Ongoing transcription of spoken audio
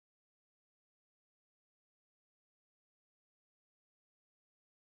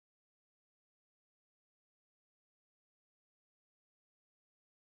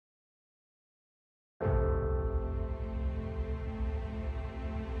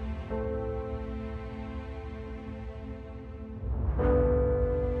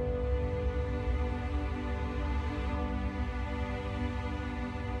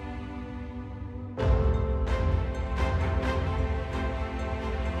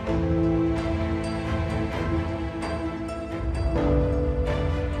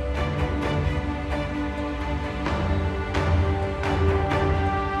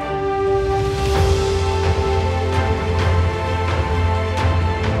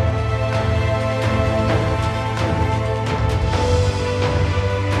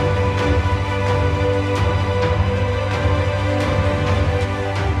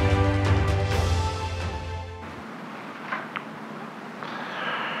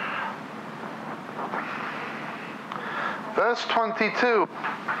Verse 22.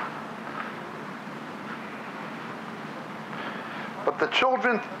 But the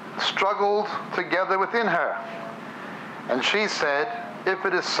children struggled together within her. And she said, if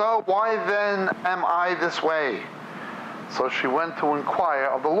it is so, why then am I this way? So she went to inquire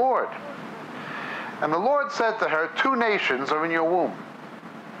of the Lord. And the Lord said to her, 2 nations are in your womb,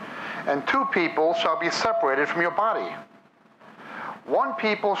 and 2 people shall be separated from your body. 1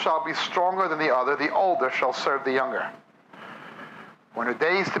 people shall be stronger than the other, the older shall serve the younger. When her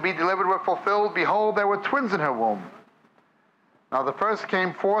days to be delivered were fulfilled, behold, there were twins in her womb. Now the first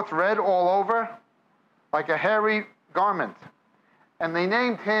came forth red all over, like a hairy garment, and they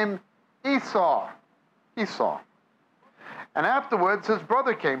named him Esau. Esau. And afterwards his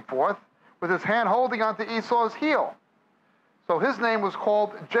brother came forth, with his hand holding onto Esau's heel. So his name was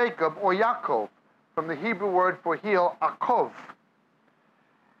called Jacob, or Yaakov, from the Hebrew word for heel, akov.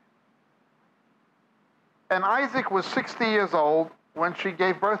 And Isaac was 60 years old when she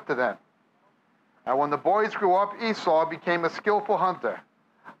gave birth to them. And when the boys grew up, Esau became a skillful hunter,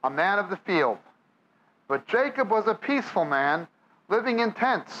 a man of the field. But Jacob was a peaceful man, living in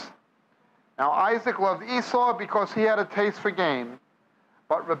tents. Now Isaac loved Esau because he had a taste for game,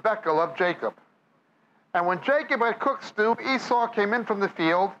 but Rebekah loved Jacob. And when Jacob had cooked stew, Esau came in from the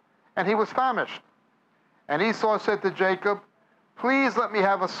field, and he was famished. And Esau said to Jacob, please let me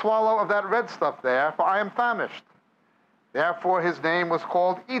have a swallow of that red stuff there, for I am famished. Therefore his name was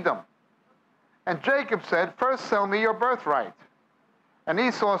called Edom. And Jacob said, first sell me your birthright. And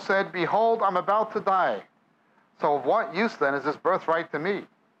Esau said, behold, I'm about to die. So of what use then is this birthright to me?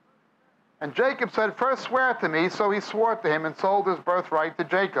 And Jacob said, first swear to me. So he swore to him and sold his birthright to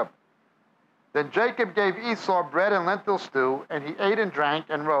Jacob. Then Jacob gave Esau bread and lentil stew, and he ate and drank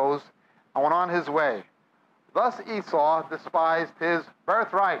and rose and went on his way. Thus Esau despised his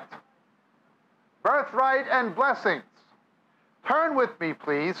birthright. Birthright and blessings. Turn with me,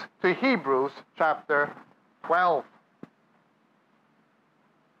 please, to Hebrews chapter 12.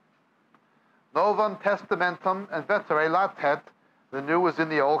 Novum Testamentum and Vetere Latet, the new is in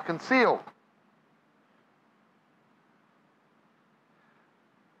the old concealed.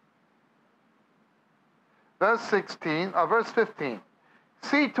 Verse 15.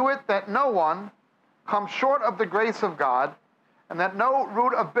 See to it that no one comes short of the grace of God, and that no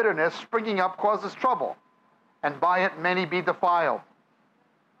root of bitterness springing up causes trouble, and by it many be defiled.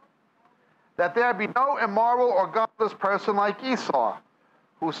 That there be no immoral or godless person like Esau,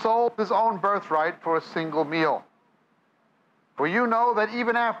 who sold his own birthright for a single meal. For you know that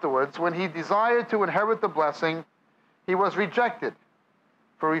even afterwards, when he desired to inherit the blessing, he was rejected,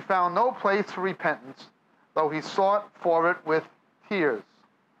 for he found no place for repentance, though he sought for it with tears.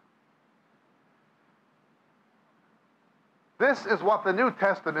 This is what the New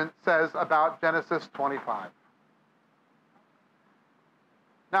Testament says about Genesis 25.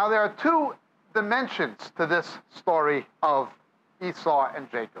 Now, there are 2 dimensions to this story of Esau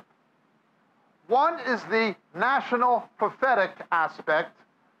and Jacob. One is the national prophetic aspect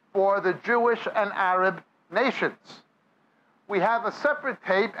for the Jewish and Arab nations. We have a separate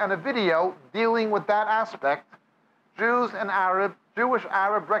tape and a video dealing with that aspect, Jewish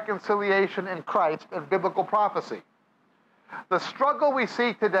Arab reconciliation in Christ and biblical prophecy. The struggle we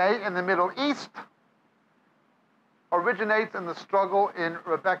see today in the Middle East originates in the struggle in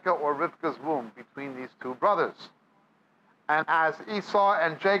Rebekah or Rivka's womb between these 2 brothers. And as Esau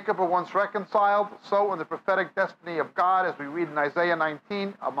and Jacob were once reconciled, so in the prophetic destiny of God, as we read in Isaiah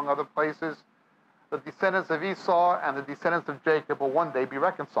 19, among other places, the descendants of Esau and the descendants of Jacob will one day be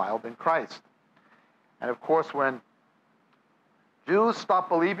reconciled in Christ. And of course, when Jews stop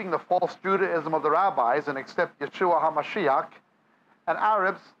believing the false Judaism of the rabbis and accept Yeshua HaMashiach, and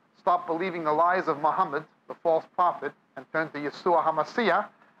Arabs stop believing the lies of Muhammad, the false prophet, and turn to Yeshua HaMashiach,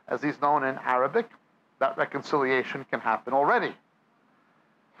 as he's known in Arabic, that reconciliation can happen already.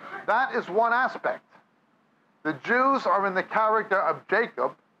 That is one aspect. The Jews are in the character of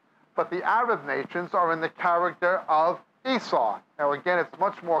Jacob, but the Arab nations are in the character of Esau. Now again, it's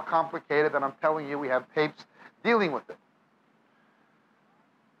much more complicated than I'm telling you. We have tapes dealing with it.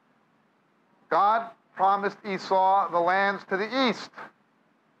 God promised Esau the lands to the east,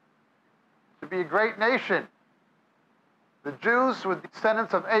 to be a great nation. The Jews were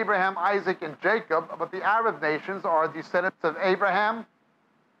descendants of Abraham, Isaac, and Jacob, but the Arab nations are descendants of Abraham,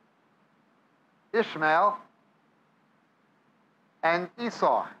 Ishmael, and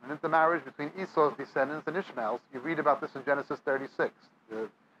Esau. And intermarriage between Esau's descendants and Ishmael's. You read about this in Genesis 36, the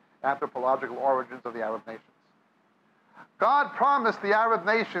anthropological origins of the Arab nations. God promised the Arab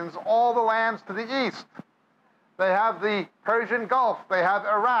nations all the lands to the east. They have the Persian Gulf, they have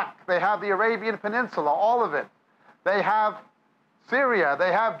Iraq, they have the Arabian Peninsula, all of it. They have Syria,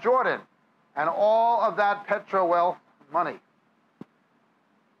 they have Jordan, and all of that petro wealth, money.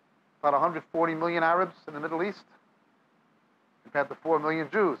 About 140 million Arabs in the Middle East, compared to 4 million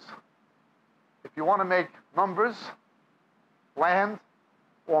Jews. If you want to make numbers, land,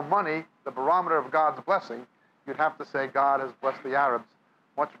 or money the barometer of God's blessing, you'd have to say God has blessed the Arabs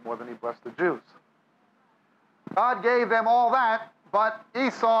much more than he blessed the Jews. God gave them all that, but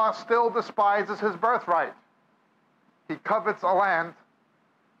Esau still despises his birthright. He covets a land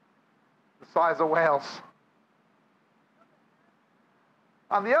the size of Wales.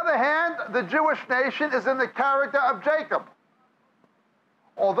 On the other hand, the Jewish nation is in the character of Jacob.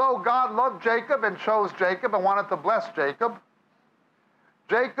 Although God loved Jacob and chose Jacob and wanted to bless Jacob,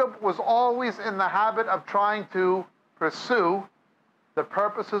 Jacob was always in the habit of trying to pursue the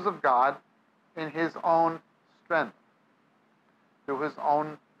purposes of God in his own strength, through his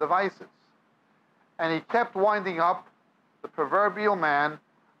own devices. And he kept winding up the proverbial man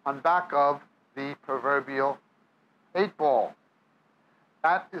on back of the proverbial 8-ball.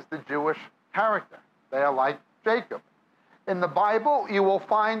 That is the Jewish character. They are like Jacob. In the Bible, you will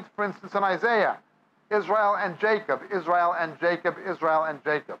find, for instance, in Isaiah, Israel and Jacob, Israel and Jacob, Israel and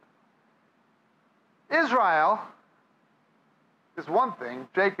Jacob. Israel is one thing,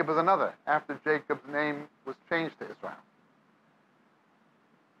 Jacob is another, after Jacob's name was changed to Israel.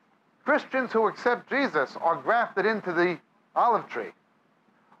 Christians who accept Jesus are grafted into the olive tree.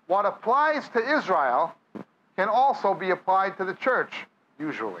 What applies to Israel can also be applied to the church,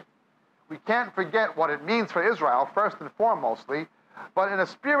 usually. We can't forget what it means for Israel, first and foremostly, but in a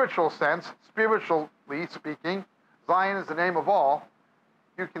spiritual sense, spiritually speaking, Zion is the name of all.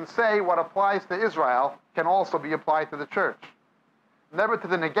 You can say what applies to Israel can also be applied to the church. Never to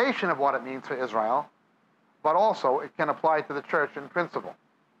the negation of what it means for Israel, but also it can apply to the church in principle.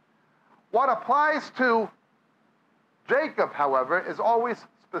 What applies to Jacob, however, is always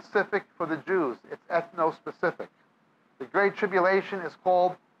specific for the Jews. It's ethno-specific. The Great Tribulation is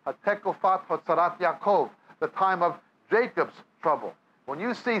called Hatekofat Hotzarat Yaakov, the time of Jacob's trouble. When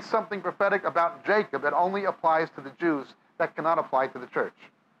you see something prophetic about Jacob, it only applies to the Jews. That cannot apply to the church.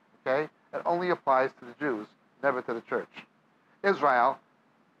 Okay? It only applies to the Jews, never to the church. Israel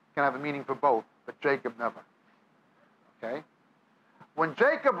can have a meaning for both, but Jacob never. Okay? When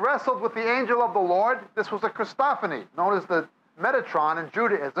Jacob wrestled with the angel of the Lord, this was a Christophany, known as the Metatron in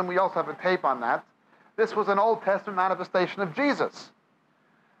Judaism. We also have a tape on that. This was an Old Testament manifestation of Jesus.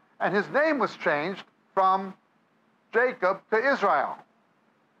 And his name was changed from Jacob to Israel.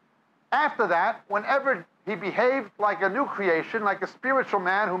 After that, whenever he behaved like a new creation, like a spiritual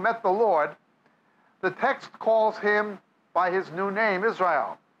man who met the Lord, the text calls him by his new name,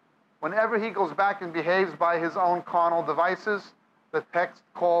 Israel. Whenever he goes back and behaves by his own carnal devices, the text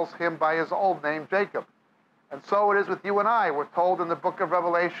calls him by his old name, Jacob. And so it is with you and I. We're told in the book of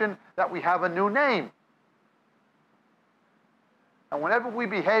Revelation that we have a new name. And whenever we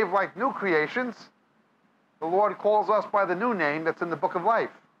behave like new creations, the Lord calls us by the new name that's in the book of life.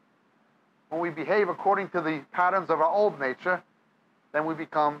 When we behave according to the patterns of our old nature, then we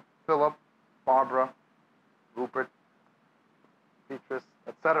become Philip, Barbara, Rupert, Petrus,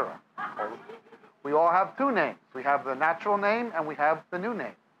 etc. We all have two names. We have the natural name and we have the new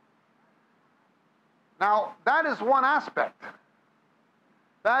name. Now, that is one aspect.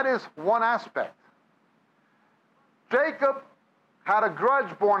 That is one aspect. Jacob had a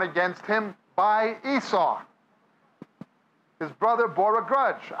grudge born against him by Esau. His brother bore a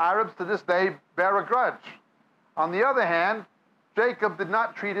grudge. Arabs to this day bear a grudge. On the other hand, Jacob did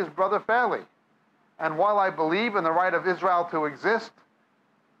not treat his brother fairly. And while I believe in the right of Israel to exist,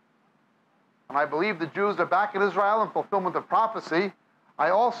 and I believe the Jews are back in Israel in fulfillment of prophecy, I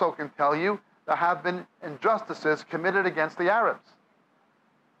also can tell you there have been injustices committed against the Arabs.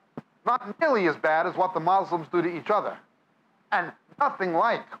 Not nearly as bad as what the Muslims do to each other, and nothing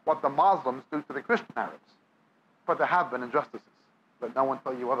like what the Muslims do to the Christian Arabs. But there have been injustices. Let no one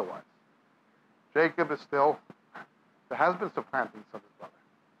tell you otherwise. Jacob is still, there has been supplanting of his brother.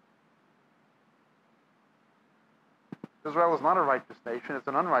 Israel is not a righteous nation, it's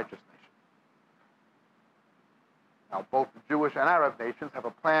an unrighteous nation. Now, both the Jewish and Arab nations have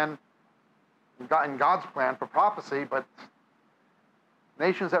a plan in God's plan for prophecy, but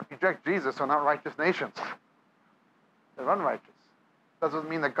nations that reject Jesus are not righteous nations. They're unrighteous. Doesn't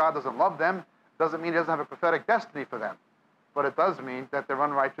mean that God doesn't love them. Doesn't mean he doesn't have a prophetic destiny for them. But it does mean that they're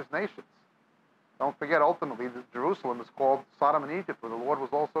unrighteous nations. Don't forget, ultimately, that Jerusalem is called Sodom and Egypt, where the Lord was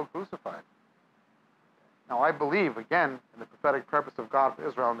also crucified. Now, I believe, again, in the prophetic purpose of God for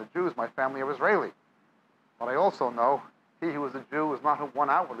Israel and the Jews. My family are Israeli. But I also know he who is a Jew is not one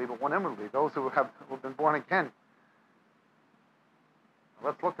outwardly, but one inwardly. Those who have been born again.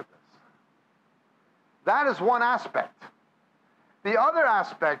 Let's look at this. That is one aspect. The other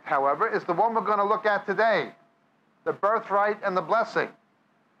aspect, however, is the one we're going to look at today. The birthright and the blessing.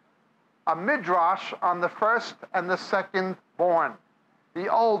 A midrash on the first and the second born. The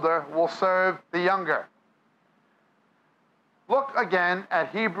older will serve the younger. Look again at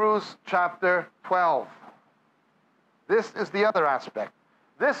Hebrews chapter 12. This is the other aspect.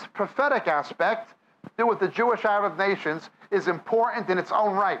 This prophetic aspect, to do with the Jewish Arab nations, is important in its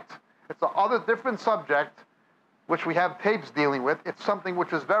own right. It's another different subject, which we have tapes dealing with. It's something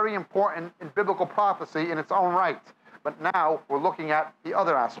which is very important in biblical prophecy in its own right. But now we're looking at the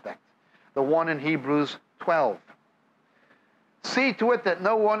other aspect, the one in Hebrews 12. See to it that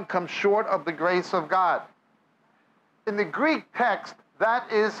no one comes short of the grace of God. In the Greek text,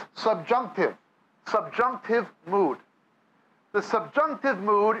 that is subjunctive mood. The subjunctive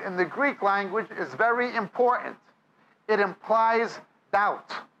mood in the Greek language is very important. It implies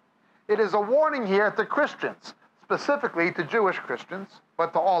doubt. It is a warning here to Christians, specifically to Jewish Christians,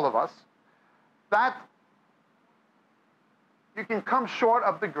 but to all of us, that you can come short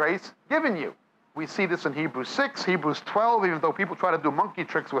of the grace given you. We see this in Hebrews 6, Hebrews 12, even though people try to do monkey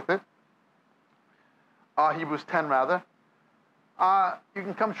tricks with it. Hebrews 10, rather. You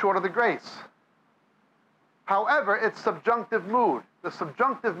can come short of the grace. However, it's subjunctive mood. The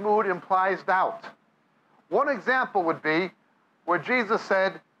subjunctive mood implies doubt. One example would be where Jesus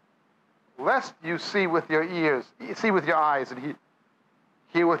said, lest you see with your ears, see with your eyes, and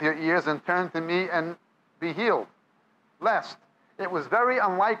hear with your ears, and turn to me and be healed. Lest. It was very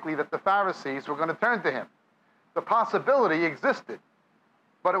unlikely that the Pharisees were going to turn to him. The possibility existed,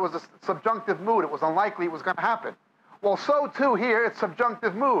 but it was a subjunctive mood. It was unlikely it was going to happen. Well, so too here, it's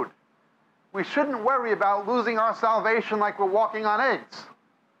subjunctive mood. We shouldn't worry about losing our salvation like we're walking on eggs.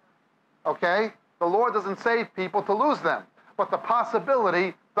 Okay? The Lord doesn't save people to lose them, but the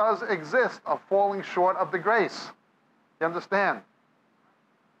possibility does exist of falling short of the grace. You understand?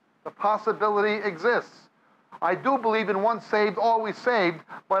 The possibility exists. I do believe in once saved, always saved,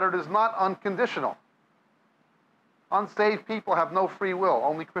 but it is not unconditional. Unsaved people have no free will.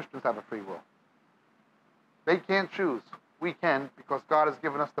 Only Christians have a free will. They can't choose. We can, because God has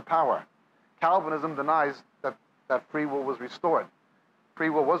given us the power. Calvinism denies that free will was restored. Free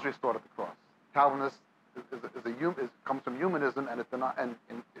will was restored at the cross. Calvinism comes from humanism, and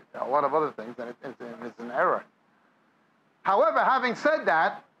a lot of other things, and it's an error. However, having said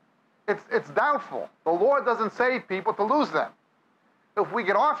that, it's doubtful. The Lord doesn't save people to lose them. If we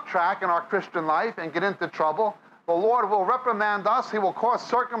get off track in our Christian life and get into trouble, the Lord will reprimand us. He will cause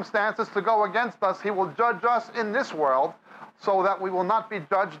circumstances to go against us. He will judge us in this world so that we will not be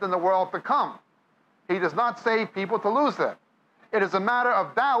judged in the world to come. He does not save people to lose them. It is a matter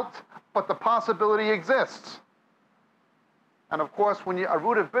of doubt, but the possibility exists. And of course, when a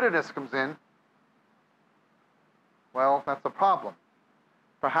root of bitterness comes in, well, that's a problem.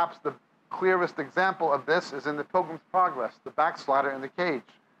 Perhaps the clearest example of this is in the Pilgrim's Progress, the backslider in the cage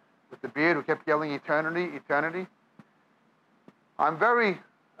with the beard who kept yelling, eternity, eternity. I'm very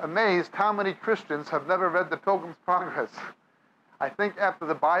amazed how many Christians have never read the Pilgrim's Progress. I think after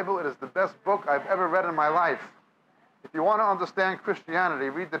the Bible, it is the best book I've ever read in my life. If you want to understand Christianity,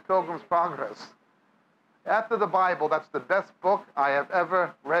 read the Pilgrim's Progress. After the Bible, that's the best book I have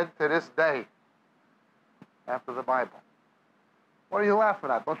ever read to this day. After the Bible. What are you laughing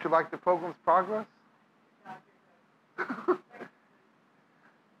at? Don't you like the Pilgrim's Progress?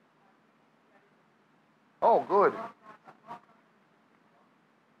 Oh, good.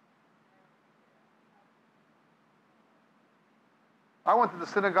 I went to the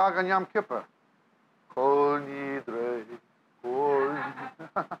synagogue on Yom Kippur. Kol nidre, kol.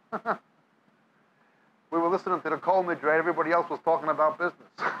 We were listening to the Kol Nidre. Everybody else was talking about business.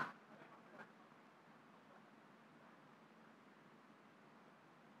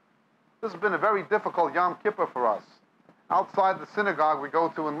 This has been a very difficult Yom Kippur for us. Outside the synagogue we go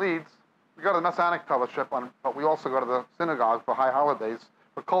to in Leeds, we go to the Messianic Fellowship, but we also go to the synagogue for high holidays,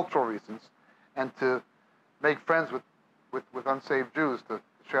 for cultural reasons, and to make friends with unsaved Jews, to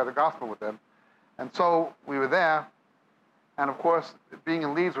share the gospel with them. And so we were there, And of course, being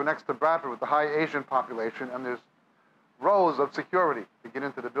in Leeds, we're next to Bradford with the high Asian population, and there's rows of security to get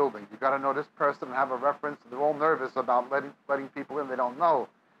into the building. You got to know this person and have a reference. They're all nervous about letting people in they don't know.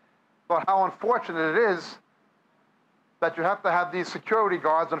 But how unfortunate it is that you have to have these security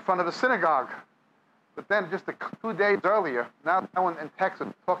guards in front of the synagogue. But then just 2 days earlier, now someone in Texas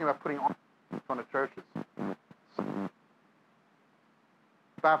is talking about putting arms in front of churches.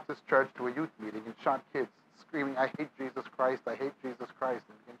 Baptist church to a youth meeting and shot kids screaming, "I hate Jesus Christ, I hate Jesus Christ,"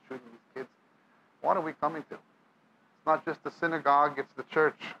 and begin shooting these kids. What are we coming to? It's not just the synagogue, it's the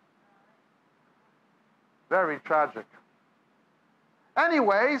church. Very tragic.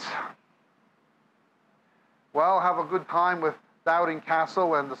 Anyways, well, have a good time with Doubting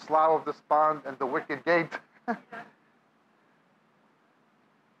Castle and the Slough of Despond and the Wicket Gate.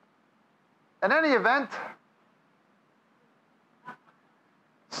 In any event,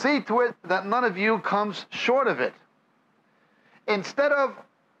 see to it that none of you comes short of it. Instead of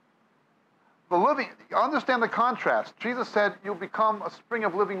the living, understand the contrast. Jesus said, you'll become a spring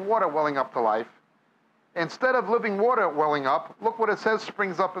of living water welling up to life. Instead of living water welling up, look what it says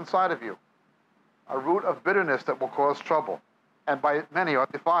springs up inside of you. A root of bitterness that will cause trouble, and by many are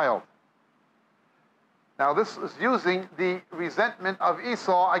defiled. Now this is using the resentment of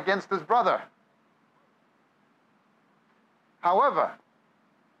Esau against his brother. However,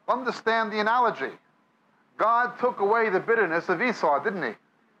 understand the analogy. God took away the bitterness of Esau, didn't he?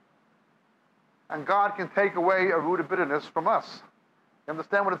 And God can take away a root of bitterness from us. You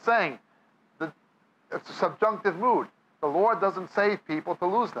understand what it's saying? It's a subjunctive mood. The Lord doesn't save people to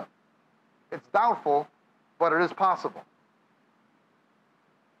lose them. It's doubtful, but it is possible.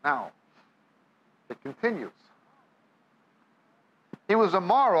 Now, it continues. He was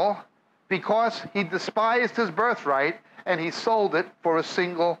immoral because he despised his birthright and he sold it for a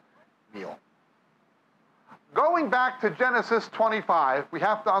single meal. Going back to Genesis 25, we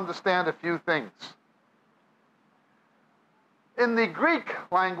have to understand a few things. In the Greek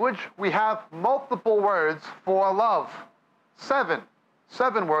language, we have multiple words for love.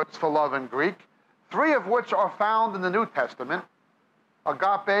 Seven words for love in Greek, 3 of which are found in the New Testament,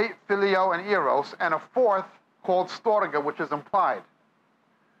 agape, phileo, and eros, and a 4th called storge, which is implied.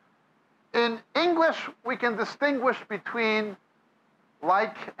 In English, we can distinguish between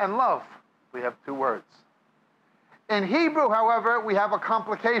like and love. We have 2 words. In Hebrew, however, we have a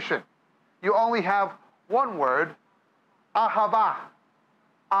complication. You only have 1 word, ahava.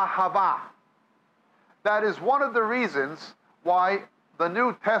 Ahava. That is one of the reasons why the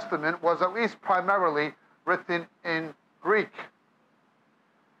New Testament was at least primarily written in Greek.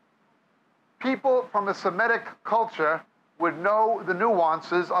 People from a Semitic culture would know the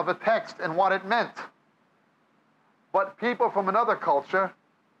nuances of a text and what it meant. But people from another culture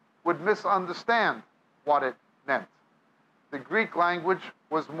would misunderstand what it meant. The Greek language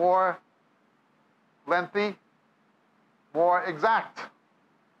was more lengthy, more exact.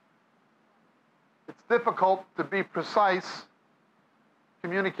 It's difficult to be precise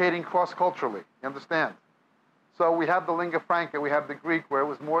communicating cross-culturally, you understand? So we have the lingua franca, we have the Greek, where it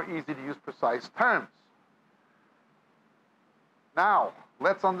was more easy to use precise terms. Now,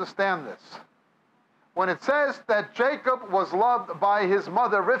 let's understand this. When it says that Jacob was loved by his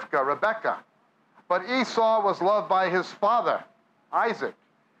mother Rivka, Rebecca, but Esau was loved by his father, Isaac,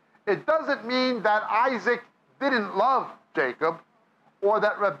 it doesn't mean that Isaac didn't love Jacob or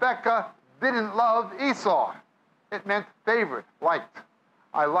that Rebecca didn't love Esau. It meant favored, liked.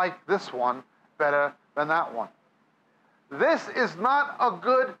 I like this one better than that one. This is not a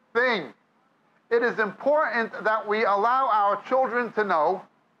good thing. It is important that we allow our children to know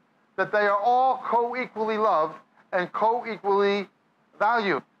that they are all co-equally loved and co-equally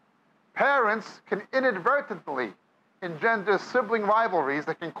valued. Parents can inadvertently engender sibling rivalries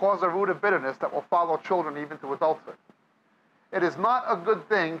that can cause a root of bitterness that will follow children even to adulthood. It is not a good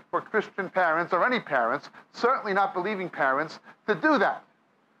thing for Christian parents or any parents, certainly not believing parents, to do that.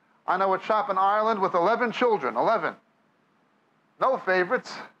 I know a chap in Ireland with 11 children, 11. No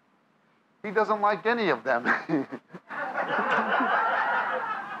favorites. He doesn't like any of them.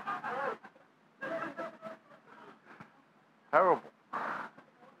 Terrible.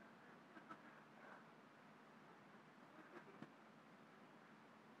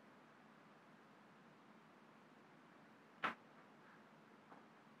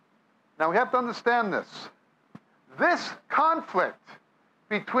 Now we have to understand this. This conflict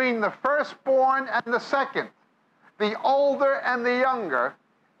between the firstborn and the second, the older and the younger,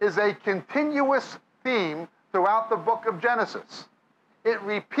 is a continuous theme throughout the book of Genesis. It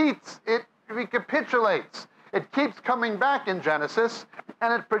repeats, it recapitulates, it keeps coming back in Genesis,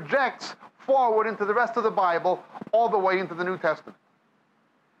 and it projects forward into the rest of the Bible, all the way into the New Testament.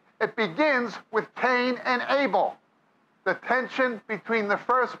 It begins with Cain and Abel, the tension between the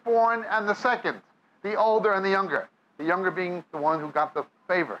firstborn and the second, the older and the younger being the one who got the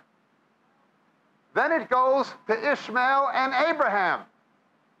favor. Then it goes to Ishmael and Abraham,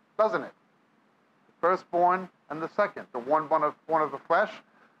 doesn't it? The firstborn and the second, the one born of the flesh,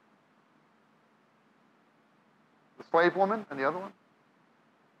 the slave woman, and the other one.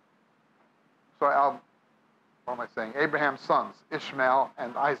 Sorry, what am I saying? Abraham's sons, Ishmael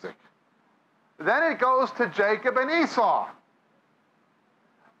and Isaac. Then it goes to Jacob and Esau.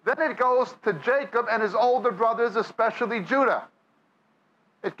 Then it goes to Jacob and his older brothers, especially Judah.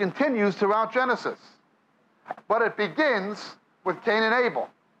 It continues throughout Genesis. But it begins with Cain and Abel.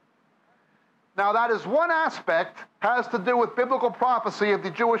 Now that is one aspect, has to do with biblical prophecy of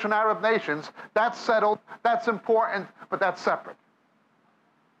the Jewish and Arab nations. That's settled, that's important, but that's separate.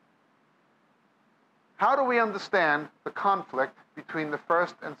 How do we understand the conflict between the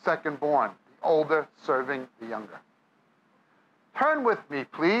first and second born, the older serving the younger? Turn with me,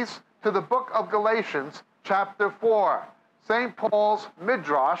 please, to the book of Galatians, chapter 4, St. Paul's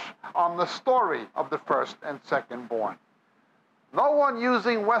midrash on the story of the first and second born. No one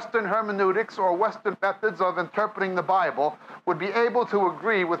using Western hermeneutics or Western methods of interpreting the Bible would be able to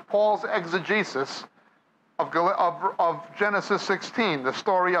agree with Paul's exegesis of Genesis 16, the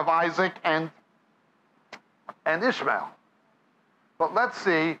story of Isaac and Ishmael. But let's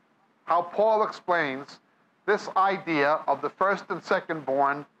see how Paul explains this idea of the first and second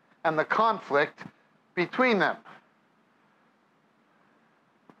born and the conflict between them.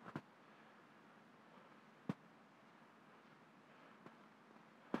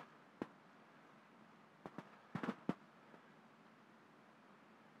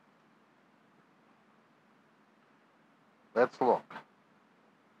 Let's look.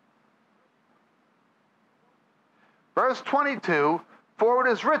 Verse 22, for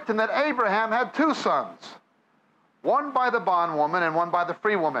it is written that Abraham had two sons, one by the bondwoman and one by the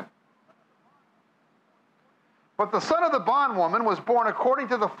free woman. But the son of the bondwoman was born according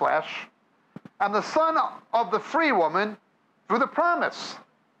to the flesh, and the son of the free woman through the promise.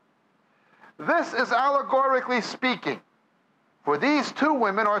 This is allegorically speaking, for these two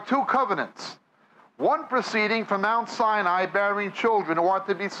women are two covenants, one proceeding from Mount Sinai bearing children who are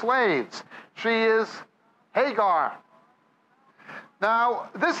to be slaves. She is Hagar. Now,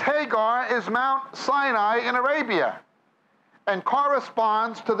 this Hagar is Mount Sinai in Arabia and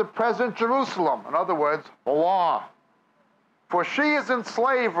corresponds to the present Jerusalem, in other words, the law. For she is in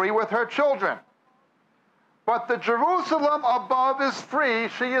slavery with her children. But the Jerusalem above is free,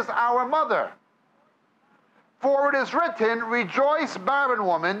 she is our mother. For it is written, rejoice, barren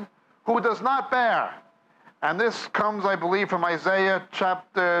woman, who does not bear. And this comes, I believe, from Isaiah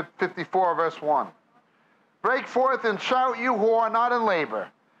chapter 54, verse 1. Break forth and shout, you who are not in labor,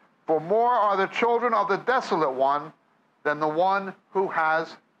 for more are the children of the desolate one than the one who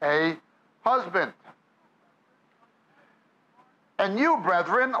has a husband. And you,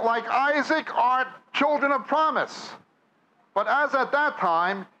 brethren, like Isaac, are children of promise. But as at that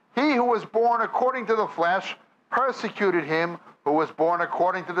time, he who was born according to the flesh persecuted him who was born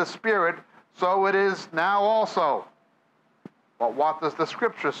according to the Spirit, so it is now also. But what does the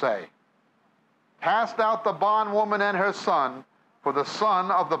Scripture say? Cast out the bondwoman and her son, for the son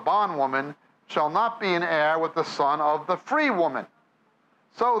of the bondwoman shall not be an heir with the son of the free woman.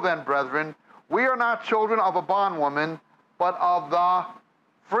 So then, brethren, we are not children of a bondwoman, but of the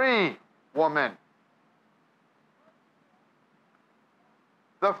free woman.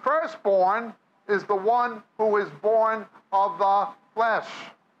 The firstborn is the one who is born of the flesh.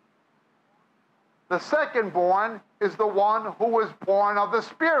 The secondborn is the one who is born of the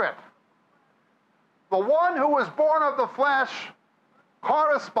Spirit. The one who was born of the flesh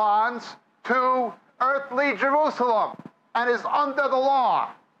corresponds to earthly Jerusalem and is under the law.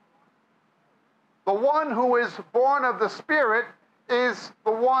 The one who is born of the Spirit is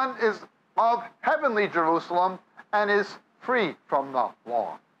of heavenly Jerusalem and is free from the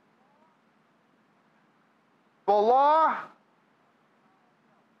law. The law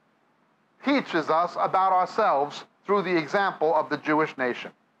teaches us about ourselves through the example of the Jewish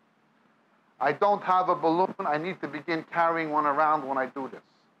nation. I don't have a balloon. I need to begin carrying one around when I do this.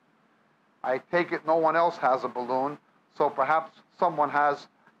 I take it no one else has a balloon, so perhaps someone has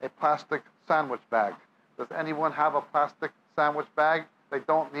a plastic sandwich bag. Does anyone have a plastic sandwich bag they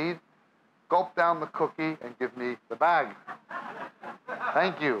don't need? Gulp down the cookie and give me the bag.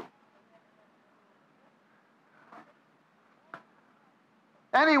 Thank you.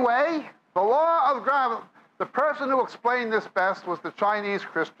 Anyway, the law of gravity, the person who explained this best was the Chinese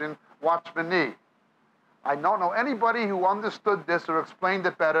Christian Watchman Nee. I don't know anybody who understood this or explained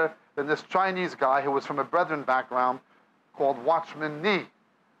it better than this Chinese guy who was from a Brethren background called Watchman Nee.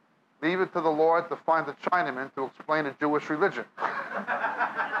 Leave it to the Lord to find a Chinaman to explain a Jewish religion.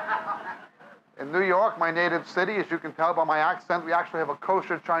 In New York, my native city, as you can tell by my accent, we actually have a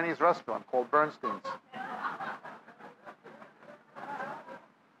kosher Chinese restaurant called Bernstein's.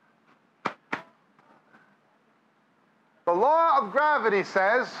 The law of gravity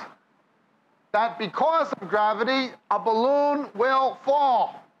says that because of gravity, a balloon will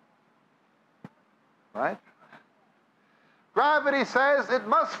fall. Right? Gravity says it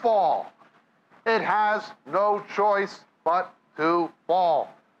must fall. It has no choice but to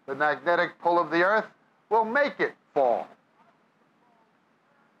fall. The magnetic pull of the earth will make it fall.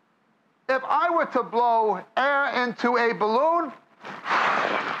 If I were to blow air into a balloon,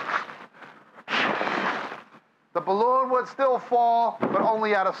 the balloon would still fall, but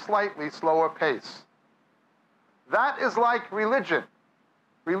only at a slightly slower pace. That is like religion.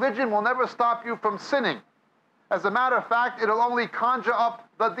 Religion will never stop you from sinning. As a matter of fact, it'll only conjure up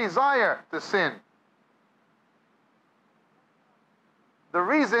the desire to sin. The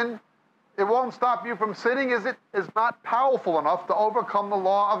reason it won't stop you from sinning is it is not powerful enough to overcome the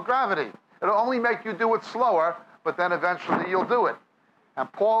law of gravity. It'll only make you do it slower, but then eventually you'll do it.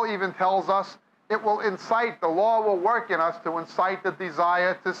 And Paul even tells us it will incite, the law will work in us to incite the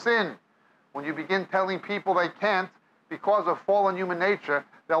desire to sin. When you begin telling people they can't, because of fallen human nature,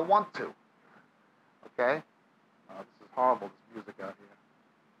 they'll want to. Okay? This is horrible, this music out here.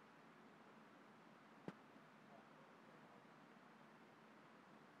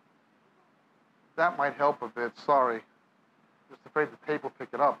 That might help a bit, sorry. Just afraid the tape will pick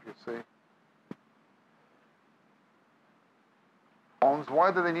it up, you see. Phones,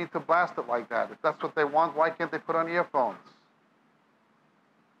 why do they need to blast it like that? If that's what they want, why can't they put on earphones?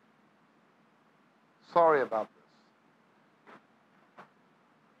 Sorry about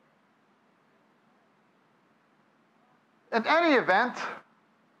this. In any event,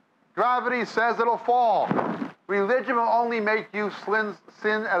 gravity says it'll fall. Religion will only make you sin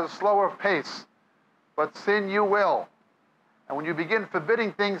at a slower pace, but sin you will. And when you begin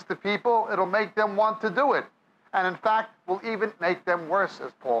forbidding things to people, it'll make them want to do it. And in fact, will even make them worse,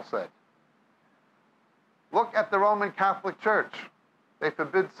 as Paul said. Look at the Roman Catholic Church. They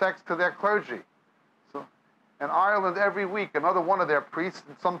forbid sex to their clergy. So, in Ireland, every week, another one of their priests,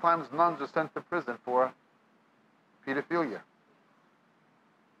 and sometimes nuns, are sent to prison for pedophilia.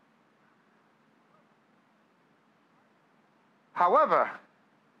 However,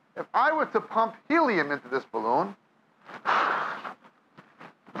 if I were to pump helium into this balloon,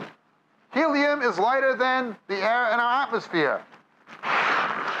 helium is lighter than the air in our atmosphere.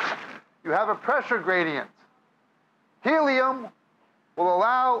 You have a pressure gradient. Helium will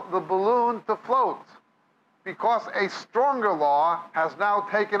allow the balloon to float because a stronger law has now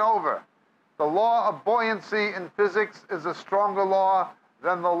taken over. The law of buoyancy in physics is a stronger law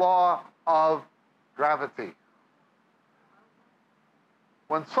than the law of gravity.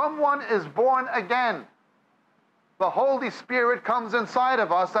 When someone is born again, the Holy Spirit comes inside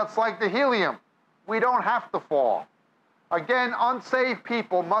of us. That's like the helium. We don't have to fall. Again, unsaved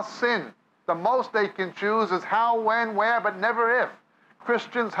people must sin. The most they can choose is how, when, where, but never if.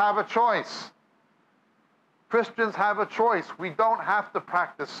 Christians have a choice. Christians have a choice. We don't have to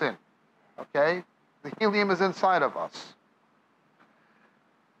practice sin. Okay? The helium is inside of us.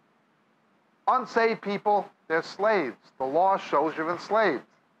 Unsaved people, they're slaves. The law shows you're enslaved.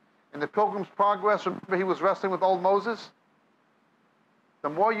 In the Pilgrim's Progress, remember he was wrestling with old Moses? The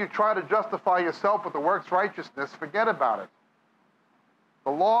more you try to justify yourself with the works righteousness, forget about it.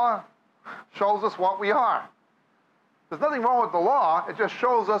 The law shows us what we are. There's nothing wrong with the law, it just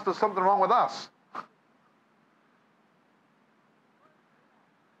shows us there's something wrong with us.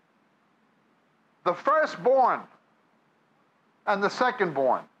 The firstborn and the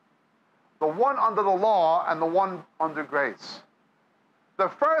secondborn, the one under the law and the one under grace. The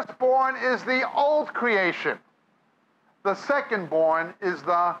firstborn is the old creation. The secondborn is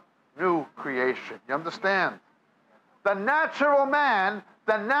the new creation. You understand? The natural man,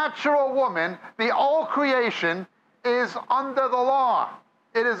 the natural woman, the old creation is under the law.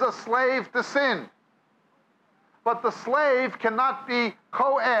 It is a slave to sin. But the slave cannot be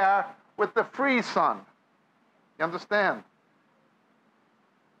co-heir with the free son. You understand?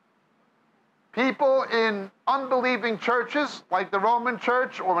 People in unbelieving churches, like the Roman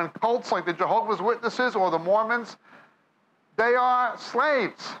Church, or in cults like the Jehovah's Witnesses or the Mormons, they are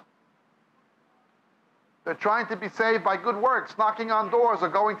slaves. They're trying to be saved by good works, knocking on doors or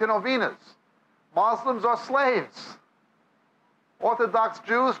going to novenas. Muslims are slaves. Orthodox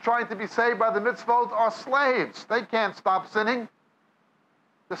Jews trying to be saved by the mitzvot are slaves. They can't stop sinning.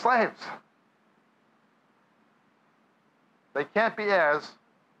 They're slaves. They can't be heirs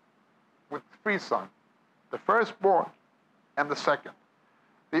with the free son, the firstborn and the second.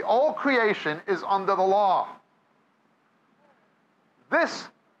 The old creation is under the law. This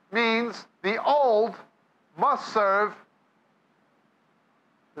means the old must serve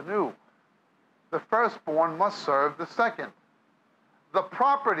the new. The firstborn must serve the second. The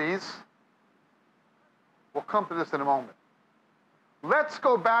properties, we'll come to this in a moment. Let's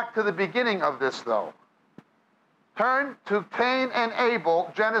go back to the beginning of this, though. Turn to Cain and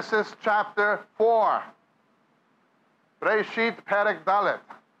Abel, Genesis chapter 4. Breshit Perek Dalet.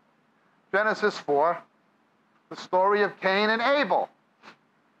 Genesis 4, the story of Cain and Abel.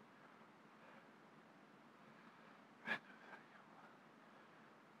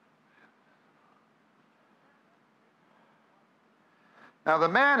 Now the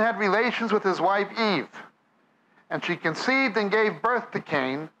man had relations with his wife Eve, and she conceived and gave birth to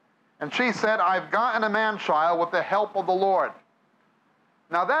Cain, and she said, I've gotten a man-child with the help of the Lord.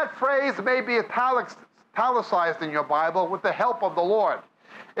 Now that phrase may be italicized in your Bible, with the help of the Lord.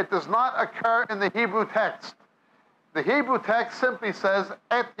 It does not occur in the Hebrew text. The Hebrew text simply says,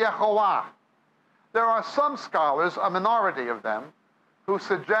 Et Yehovah. There are some scholars, a minority of them, who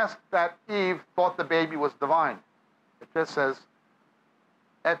suggest that Eve thought the baby was divine. It just says,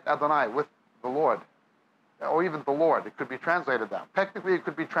 Et Adonai, with the Lord. Or even the Lord. It could be translated that way. Technically, it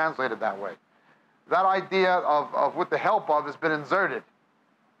could be translated that way. That idea of with the help of has been inserted,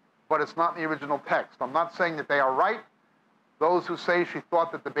 but it's not in the original text. I'm not saying that they are right, those who say she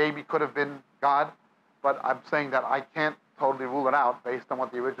thought that the baby could have been God, but I'm saying that I can't totally rule it out based on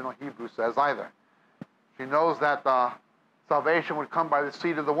what the original Hebrew says either. She knows that salvation would come by the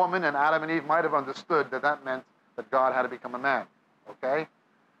seed of the woman, and Adam and Eve might have understood that that meant that God had to become a man. Okay?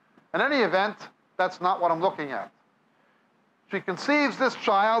 In any event, that's not what I'm looking at. She conceives this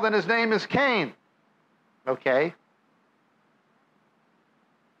child, and his name is Cain. Okay?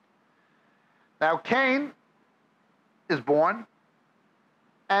 Now, Cain is born,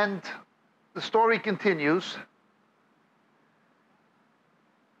 and the story continues.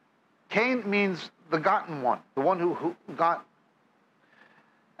 Cain means the gotten one, the one who got.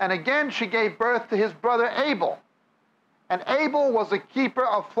 And again, she gave birth to his brother Abel. And Abel was a keeper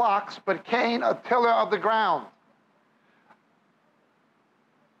of flocks, but Cain a tiller of the ground.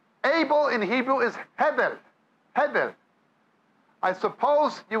 Abel in Hebrew is Hevel. Hevel. I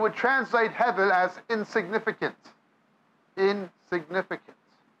suppose you would translate Hevel as insignificant. Insignificant.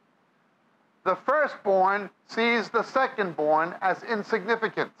 The firstborn sees the secondborn as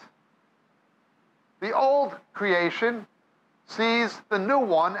insignificant. The old creation sees the new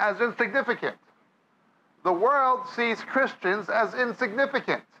one as insignificant. The world sees Christians as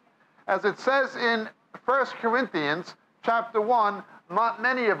insignificant. As it says in 1 Corinthians chapter 1, not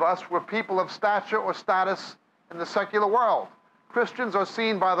many of us were people of stature or status in the secular world. Christians are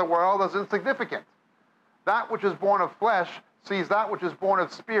seen by the world as insignificant. That which is born of flesh sees that which is born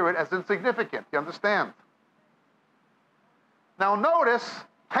of spirit as insignificant. You understand? Now notice,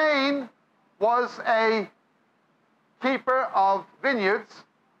 Cain was a keeper of vineyards,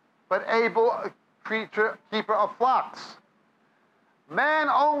 but Abel a keeper of flocks. Man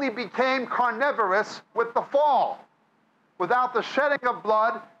only became carnivorous with the fall. Without the shedding of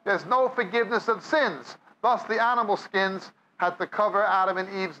blood, there's no forgiveness of sins. Thus the animal skins had to cover Adam and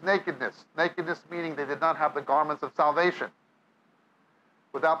Eve's nakedness. Nakedness meaning they did not have the garments of salvation.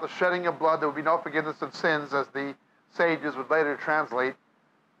 Without the shedding of blood, there would be no forgiveness of sins, as the sages would later translate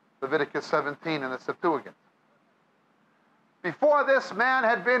Leviticus 17 in the Septuagint. Before this, man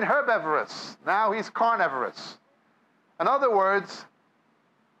had been herbivorous. Now he's carnivorous. In other words,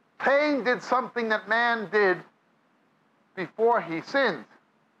 Cain did something that man did before he sinned.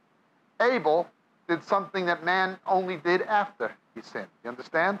 Abel did something that man only did after he sinned. You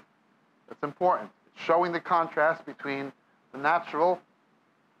understand? That's important. It's showing the contrast between the natural,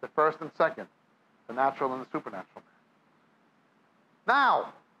 the first and second, the natural and the supernatural.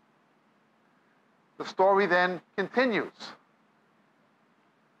 Now, the story then continues.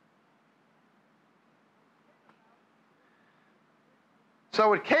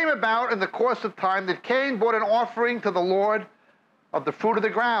 So it came about in the course of time that Cain brought an offering to the Lord of the fruit of the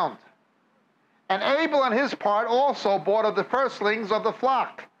ground. And Abel on his part also brought of the firstlings of the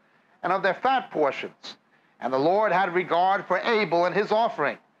flock and of their fat portions. And the Lord had regard for Abel and his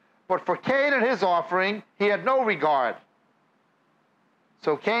offering. But for Cain and his offering, he had no regard.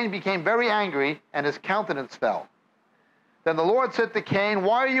 So Cain became very angry, and his countenance fell. Then the Lord said to Cain,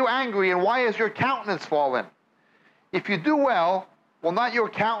 why are you angry, and why is your countenance fallen? If you do well, Will not your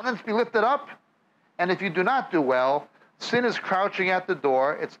countenance be lifted up? And if you do not do well, sin is crouching at the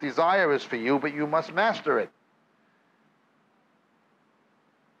door. Its desire is for you, but you must master it.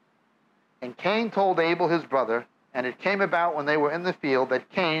 And Cain told Abel his brother, and it came about when they were in the field that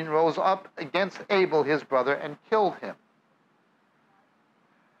Cain rose up against Abel his brother and killed him.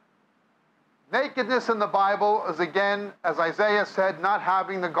 Nakedness in the Bible is, again, as Isaiah said, not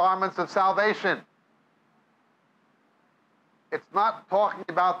having the garments of salvation. It's not talking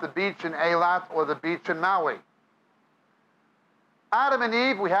about the beach in Eilat or the beach in Maui. Adam and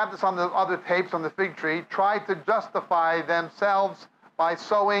Eve, we have this on the other tapes on the fig tree, tried to justify themselves by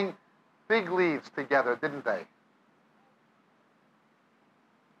sewing fig leaves together, didn't they?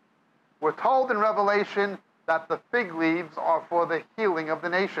 We're told in Revelation that the fig leaves are for the healing of the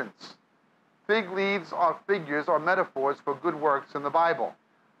nations. Fig leaves are figures or metaphors for good works in the Bible.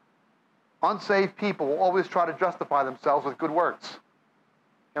 Unsaved people will always try to justify themselves with good works.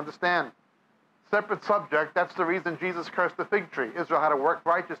 You understand? Separate subject, that's the reason Jesus cursed the fig tree. Israel had a work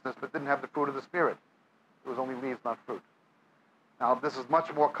righteousness but didn't have the fruit of the Spirit. It was only leaves, not fruit. Now, this is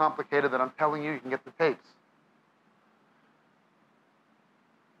much more complicated than I'm telling you. You can get the tapes.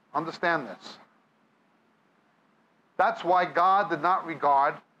 Understand this. That's why God did not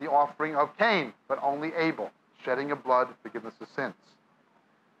regard the offering of Cain, but only Abel, shedding of blood, forgiveness of sins.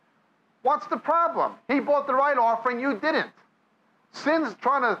 What's the problem? He bought the right offering, you didn't. Sin's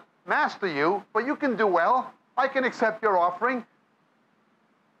trying to master you, but you can do well. I can accept your offering.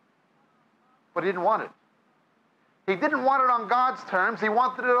 But he didn't want it. He didn't want it on God's terms. He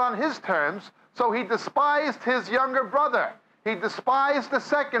wanted it on his terms, so he despised his younger brother. He despised the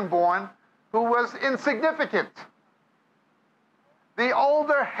second-born, who was insignificant. The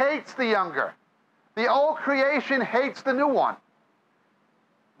older hates the younger. The old creation hates the new one.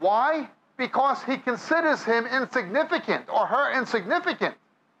 Why? Because he considers him insignificant or her insignificant,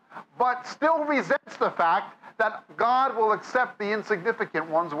 but still resents the fact that God will accept the insignificant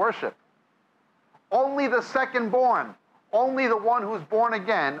one's worship. Only the second-born, only the one who's born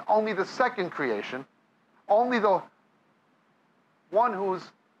again, only the second creation, only the one who's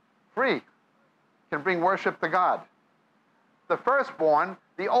free can bring worship to God. The firstborn,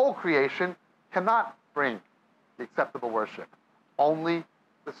 the old creation, cannot bring the acceptable worship. Only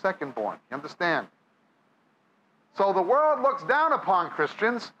the second-born. You understand? So the world looks down upon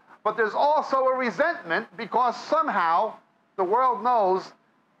Christians, but there's also a resentment because somehow the world knows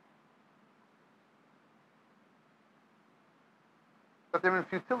that they're in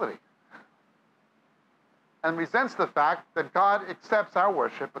futility and resents the fact that God accepts our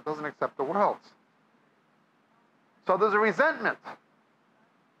worship but doesn't accept the world's. So there's a resentment.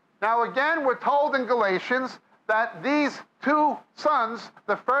 Now again, we're told in Galatians that these two sons,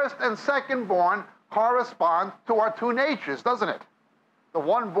 the first and second born, correspond to our two natures, doesn't it? The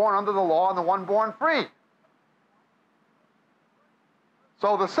one born under the law and the one born free.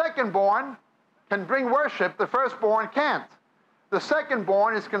 So the second born can bring worship, the firstborn can't. The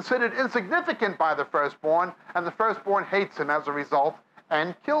second-born is considered insignificant by the firstborn, and the firstborn hates him as a result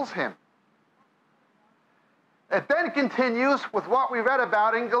and kills him. It then continues with what we read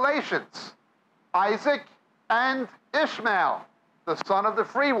about in Galatians. Isaac and Ishmael, the son of the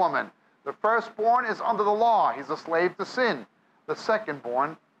free woman. The firstborn is under the law. He's a slave to sin. The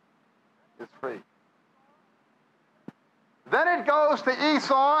second-born is free. Then it goes to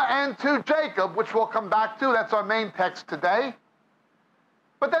Esau and to Jacob, which we'll come back to. That's our main text today.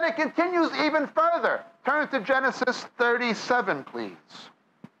 But then it continues even further. Turn to Genesis 37, please.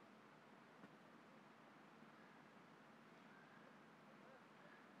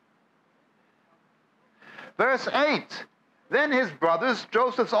 Verse 8. Then his brothers,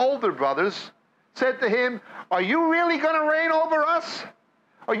 Joseph's older brothers, said to him, "Are you really going to reign over us?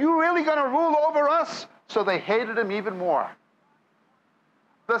 Are you really going to rule over us?" So they hated him even more.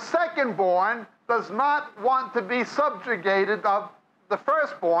 The second-born does not want to be subjugated of the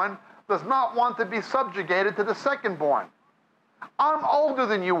firstborn, does not want to be subjugated to the second-born. I'm older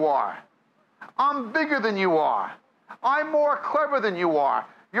than you are. I'm bigger than you are. I'm more clever than you are.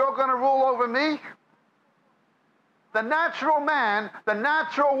 You're going to rule over me? The natural man, the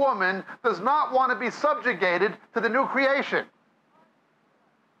natural woman, does not want to be subjugated to the new creation.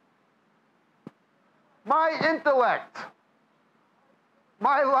 My intellect,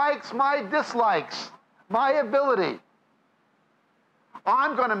 my likes, my dislikes, my ability,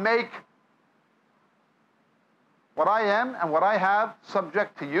 I'm going to make what I am and what I have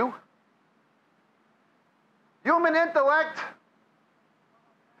subject to you. Human intellect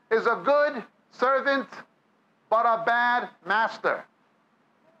is a good servant, but a bad master.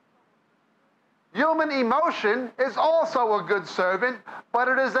 Human emotion is also a good servant, but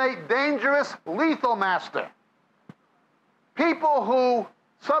it is a dangerous, lethal master. People who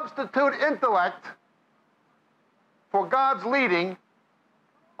substitute intellect for God's leading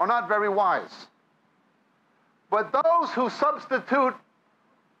are not very wise. But those who substitute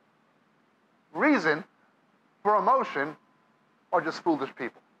reason for emotion are just foolish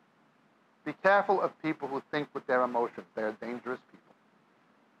people. Be careful of people who think with their emotions. They are dangerous people.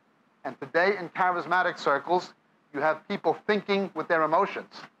 And today in charismatic circles, you have people thinking with their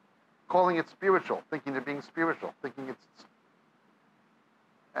emotions, calling it spiritual, thinking they're being spiritual, thinking it's,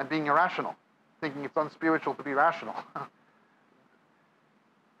 and being irrational, thinking it's unspiritual to be rational.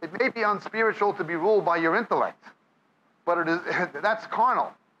 It may be unspiritual to be ruled by your intellect, but it is, that's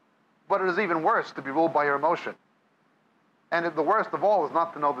carnal. But it is even worse to be ruled by your emotion. And the worst of all is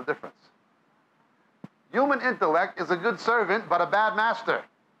not to know the difference. Human intellect is a good servant, but a bad master.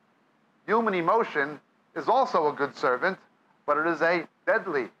 Human emotion is also a good servant, but it is a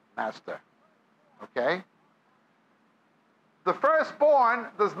deadly master. Okay? The firstborn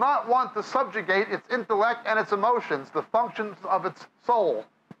does not want to subjugate its intellect and its emotions, the functions of its soul,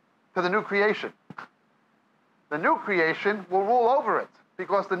 to the new creation. The new creation will rule over it,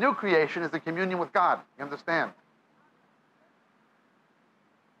 because the new creation is the communion with God. You understand?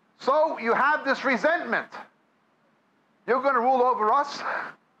 So you have this resentment. You're going to rule over us?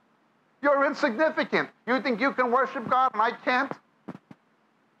 You're insignificant. You think you can worship God and I can't?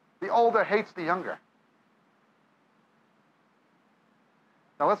 The older hates the younger.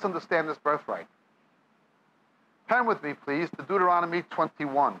 Now let's understand this birthright. Turn with me, please, to Deuteronomy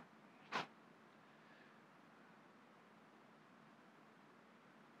 21.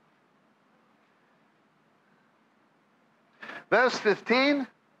 Verse 15.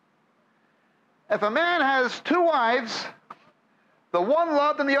 If a man has two wives, the one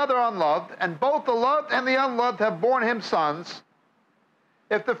loved and the other unloved, and both the loved and the unloved have borne him sons,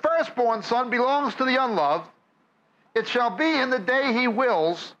 if the firstborn son belongs to the unloved, it shall be in the day he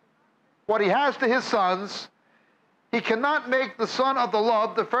wills what he has to his sons, he cannot make the son of the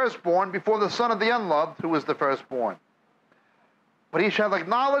loved the firstborn before the son of the unloved, who is the firstborn. But he shall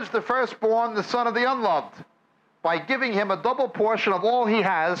acknowledge the firstborn, the son of the unloved, by giving him a double portion of all he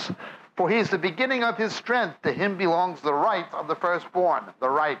has, for he is the beginning of his strength. To him belongs the right of the firstborn, the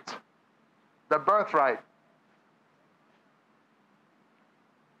right, the birthright.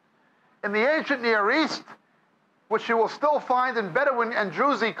 In the ancient Near East, which you will still find in Bedouin and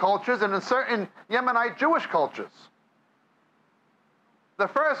Druze cultures and in certain Yemenite Jewish cultures, the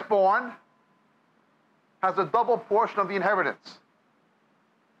firstborn has a double portion of the inheritance.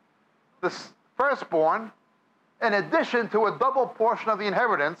 The firstborn, in addition to a double portion of the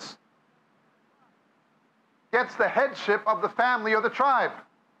inheritance, gets the headship of the family or the tribe.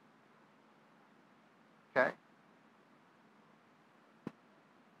 Okay?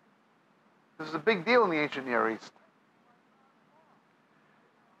 This is a big deal in the ancient Near East.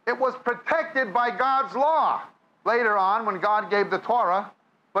 It was protected by God's law later on when God gave the Torah,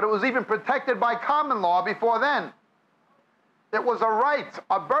 but it was even protected by common law before then. It was a right,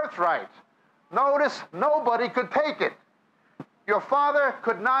 a birthright. Notice, nobody could take it. Your father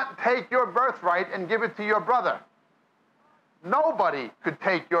could not take your birthright and give it to your brother. Nobody could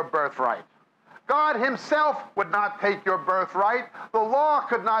take your birthright. God himself would not take your birthright. The law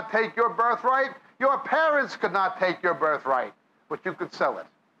could not take your birthright. Your parents could not take your birthright, but you could sell it.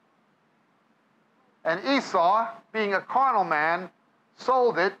 And Esau, being a carnal man,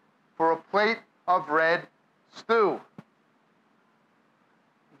 sold it for a plate of red stew.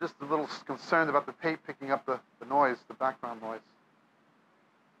 I'm just a little concerned about the tape picking up the noise, the background noise.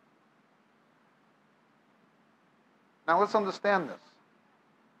 Now let's understand this.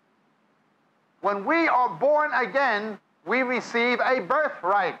 When we are born again, we receive a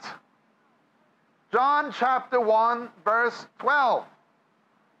birthright. John chapter 1, verse 12.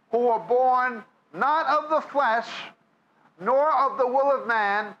 Who are born not of the flesh, nor of the will of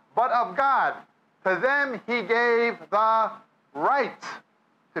man, but of God. To them he gave the right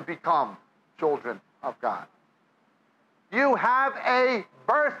to become children of God. You have a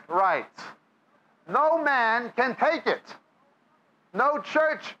birthright. No man can take it. No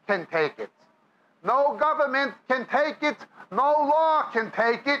church can take it. No government can take it. No law can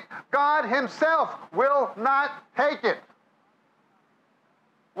take it. God himself will not take it.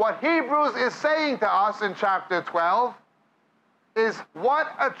 What Hebrews is saying to us in chapter 12 is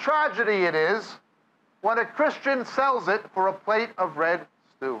what a tragedy it is when a Christian sells it for a plate of red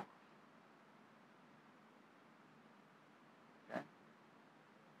stew. Okay?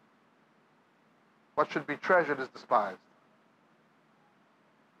 What should be treasured is despised.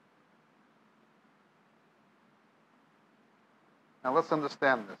 Now let's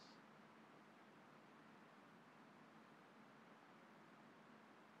understand this.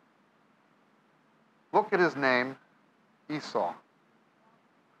 Look at his name, Esau.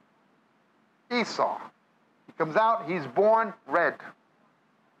 Esau. He comes out, he's born red.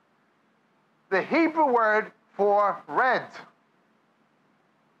 The Hebrew word for red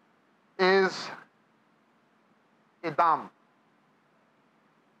is Edom.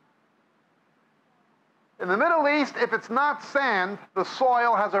 In the Middle East, if it's not sand, the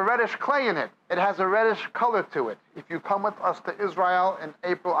soil has a reddish clay in it. It has a reddish color to it. If you come with us to Israel in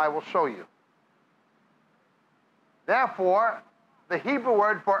April, I will show you. Therefore, the Hebrew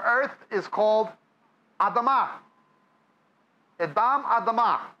word for earth is called Adamah. Edom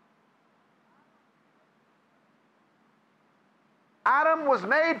Adamah. Adam was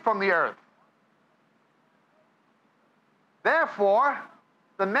made from the earth. Therefore,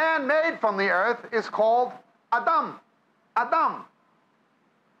 the man made from the earth is called Adam. Adam.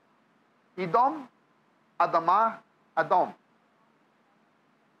 Edom, Adamah, Adam.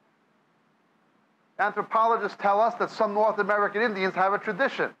 Anthropologists tell us that some North American Indians have a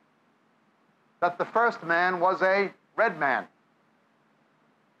tradition that the first man was a red man.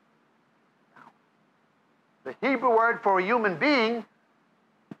 The Hebrew word for a human being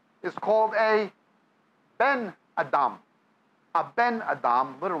is called a Ben Adam. A Ben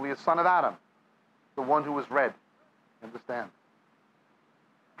Adam, literally a son of Adam, the one who was red. Understand?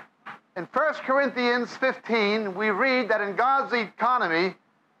 In 1 Corinthians 15, we read that in God's economy,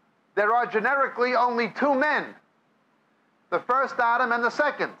 there are generically only two men, the first Adam and the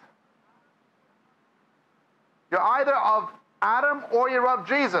second. You're either of Adam or you're of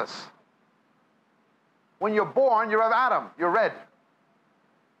Jesus. When you're born, you're of Adam, you're red.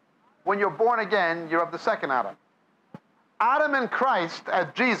 When you're born again, you're of the second Adam. Adam and Christ, as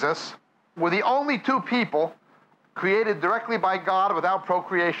Jesus, were the only two people created directly by God without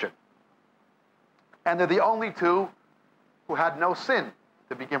procreation. And they're the only two who had no sin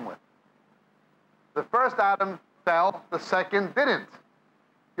to begin with. The first Adam fell, the second didn't.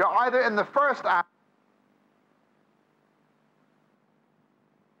 You're either in the first Adam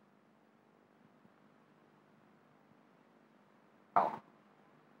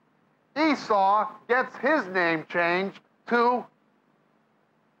Esau gets his name changed to,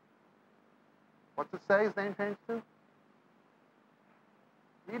 what's it say his name changed to?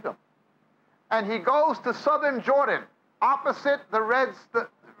 Edom. And he goes to southern Jordan, opposite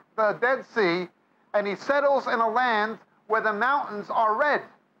the Dead Sea, and he settles in a land where the mountains are red.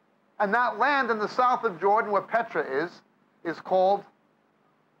 And that land in the south of Jordan, where Petra is called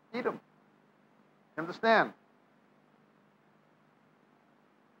Edom. Understand?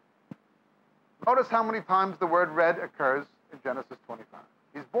 Notice how many times the word red occurs in Genesis 25.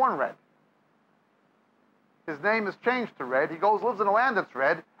 He's born red. His name is changed to red. He goes, lives in a land that's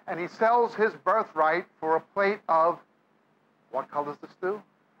red, and he sells his birthright for a plate of, what color is the stew?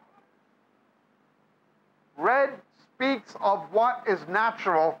 Red speaks of what is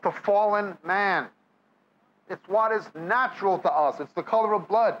natural to fallen man. It's what is natural to us. It's the color of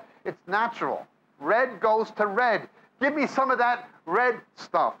blood. It's natural. Red goes to red. Give me some of that red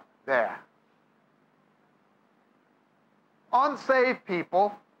stuff there. Unsaved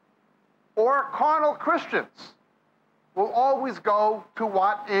people or carnal Christians will always go to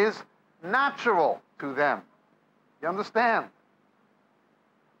what is natural to them. You understand?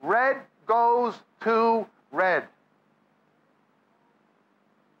 Red goes to red.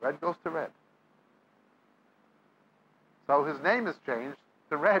 Red goes to red. So his name is changed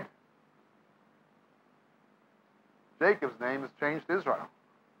to red. Jacob's name is changed to Israel.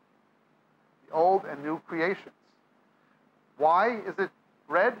 The old and new creations. Why is it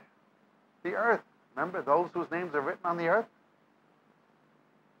red? The earth. Remember those whose names are written on the earth?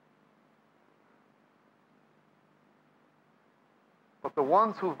 But the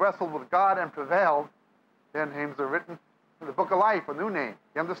ones who wrestled with God and prevailed, their names are written in the book of life, a new name.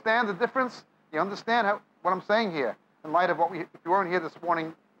 You understand the difference? You understand what I'm saying here? In light of what if you weren't here this morning,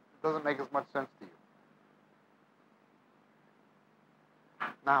 it doesn't make as much sense to you.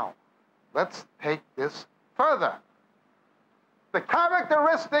 Now, let's take this further. The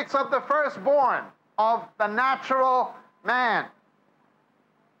characteristics of the firstborn, of the natural man,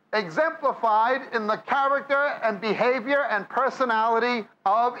 exemplified in the character and behavior and personality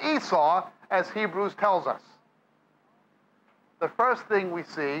of Esau, as Hebrews tells us. The first thing we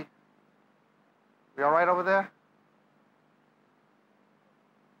see, we all right over there?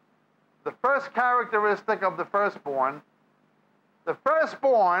 The first characteristic of the firstborn,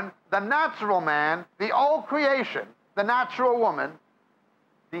 the natural man, the old creation, the natural woman,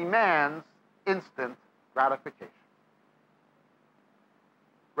 demands instant gratification.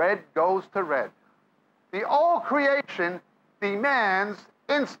 red goes to red. The old creation demands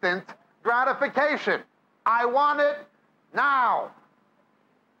instant gratification. I want it now.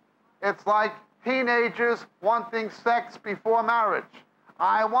 It's like teenagers wanting sex before marriage.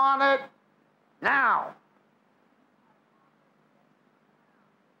 I want it now.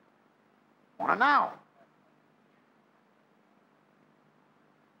 Want it now.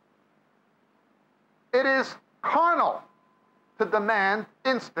 It is carnal to demand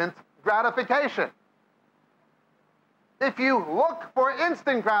instant gratification. If you look for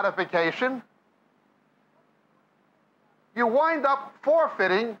instant gratification, you wind up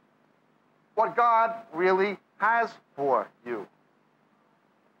forfeiting what God really has for you.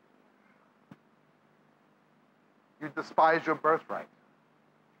 You despise your birthright.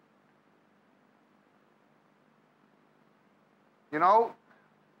 You know,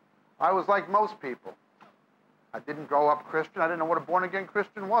 I was like most people. I didn't grow up Christian. I didn't know what a born-again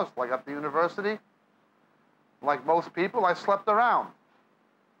Christian was. Like at the university, like most people, I slept around.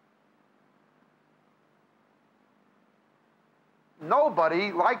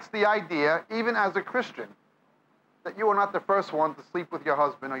 Nobody likes the idea, even as a Christian, that you are not the first one to sleep with your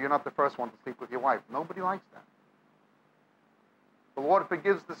husband or you're not the first one to sleep with your wife. Nobody likes that. The Lord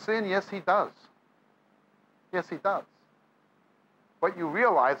forgives the sin. Yes, He does. Yes, He does. But you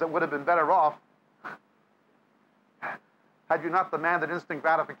realize it would have been better off had you not demanded instant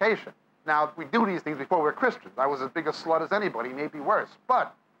gratification. Now, we do these things before we're Christians. I was as big a slut as anybody, maybe worse.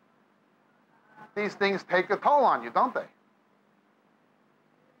 But these things take a toll on you, don't they?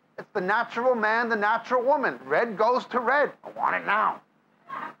 It's the natural man, the natural woman. Red goes to red. I want it now.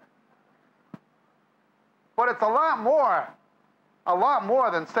 But it's a lot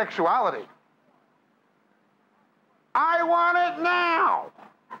more than sexuality. I want it now.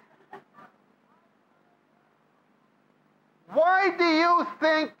 Why do you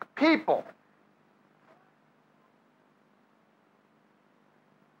think people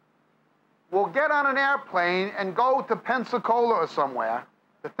will get on an airplane and go to Pensacola or somewhere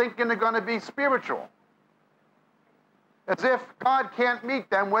thinking they're going to be spiritual? As if God can't meet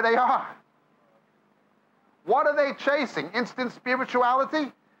them where they are. What are they chasing? Instant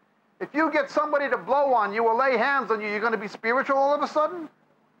spirituality? If you get somebody to blow on you or lay hands on you, you're going to be spiritual all of a sudden?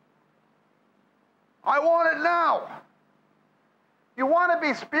 I want it now. You want to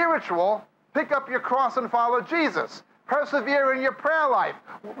be spiritual, pick up your cross and follow Jesus. Persevere in your prayer life.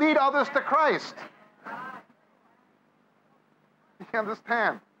 Lead others to Christ. You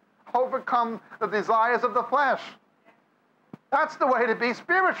understand? Overcome the desires of the flesh. That's the way to be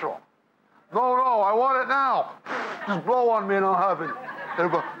spiritual. No, I want it now. Just blow on me and I'll have it.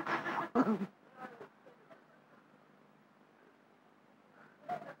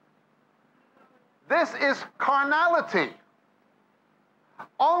 This is carnality.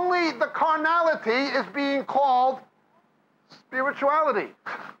 Only the carnality is being called spirituality.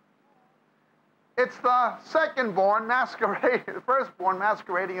 It's the second-born masquerading, the firstborn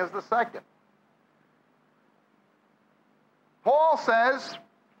masquerading as the second. Paul says,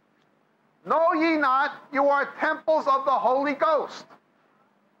 know ye not, you are temples of the Holy Ghost.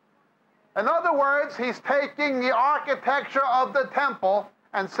 In other words, he's taking the architecture of the temple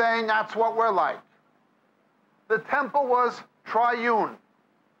and saying that's what we're like. The temple was triune.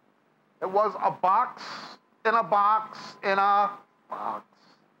 It was a box in a box in a box.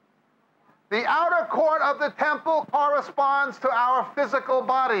 The outer court of the temple corresponds to our physical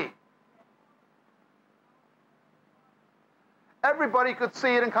body. Everybody could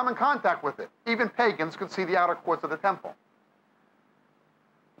see it and come in contact with it. Even pagans could see the outer courts of the temple.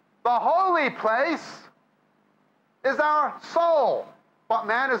 The holy place is our soul. But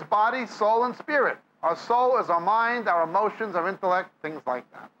man is body, soul, and spirit. Our soul is our mind, our emotions, our intellect, things like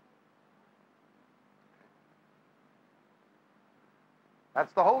that.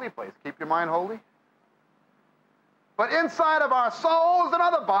 That's the holy place. Keep your mind holy. But inside of our soul is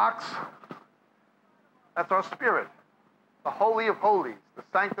another box. That's our spirit. The Holy of Holies, the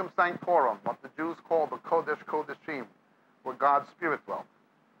Sanctum Sanctorum, what the Jews call the Kodesh Kodeshim, where God's Spirit dwelt.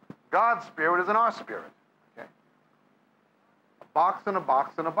 God's Spirit is in our spirit. Okay? A box in a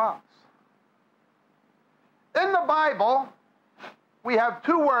box in a box. In the Bible, we have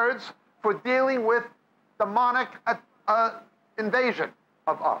two words for dealing with demonic invasion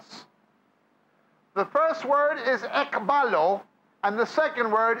of us. The first word is ekbalo, and the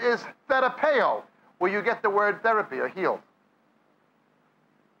second word is therapeo, where you get the word therapy, or healed.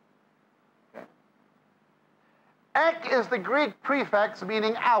 Okay. Ek is the Greek prefix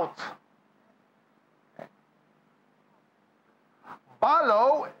meaning out. Okay.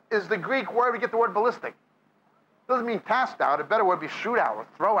 Balo is the Greek word we get the word ballistic. Doesn't mean cast out. A better word would be shoot out or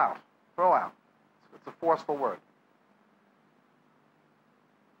throw out. Throw out. It's a forceful word.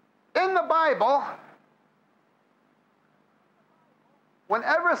 In the Bible,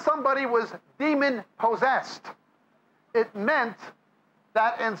 whenever somebody was demon-possessed, it meant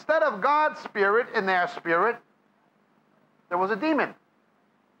that instead of God's spirit in their spirit, there was a demon.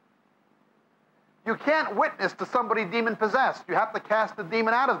 You can't witness to somebody demon-possessed. You have to cast the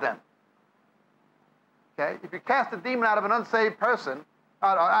demon out of them. Okay? If you cast a demon out of an unsaved person,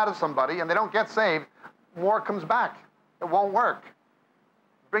 out of somebody, and they don't get saved, more comes back. It won't work.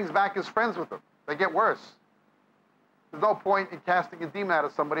 Brings back his friends with them. They get worse. There's no point in casting a demon out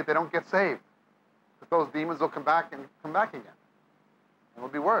of somebody if they don't get saved. Because those demons will come back and come back again. It will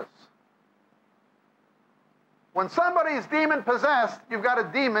be worse. When somebody is demon-possessed, you've got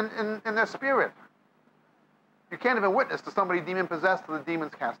a demon in their spirit. You can't even witness to somebody demon-possessed till the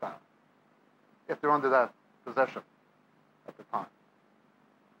demon's cast out, if they're under that possession at the time.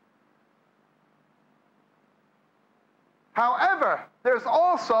 However, there's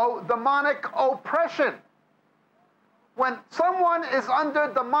also demonic oppression. When someone is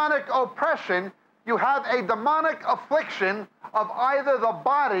under demonic oppression, you have a demonic affliction of either the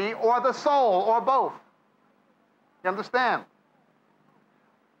body or the soul, or both. You understand?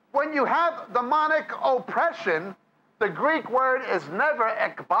 When you have demonic oppression, the Greek word is never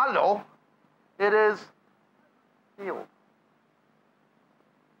ekbalo, it is healed.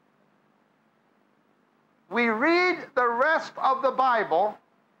 We read the rest of the Bible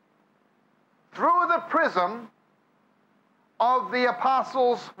through the prism of the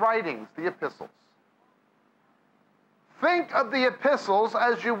apostles' writings, the epistles. Think of the epistles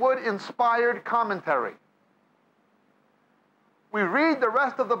as you would inspired commentary. We read the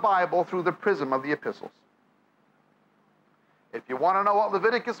rest of the Bible through the prism of the epistles. If you want to know what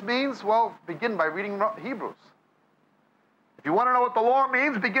Leviticus means, well, begin by reading Hebrews. If you want to know what the law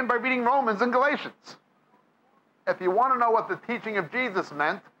means, begin by reading Romans and Galatians. If you want to know what the teaching of Jesus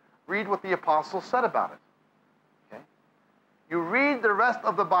meant, read what the apostles said about it. Okay? You read the rest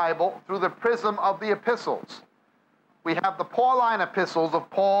of the Bible through the prism of the epistles. We have the Pauline epistles of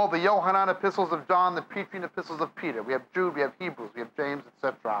Paul, the Johannine epistles of John, the Petrine epistles of Peter. We have Jude, we have Hebrews, we have James,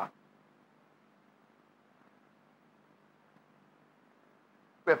 etc.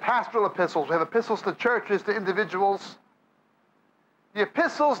 We have pastoral epistles. We have epistles to churches, to individuals. The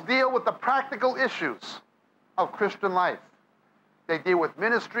epistles deal with the practical issues of Christian life. They deal with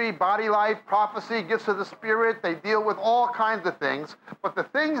ministry, body life, prophecy, gifts of the Spirit. They deal with all kinds of things. But the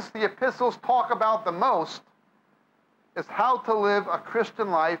things the epistles talk about the most is how to live a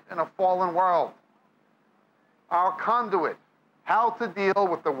Christian life in a fallen world. Our conduit, how to deal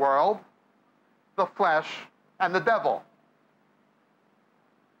with the world, the flesh, and the devil.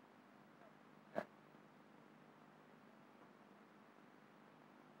 Okay.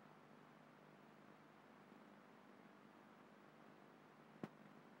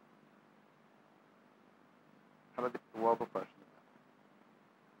 How to deal with the world, the flesh, and the devil.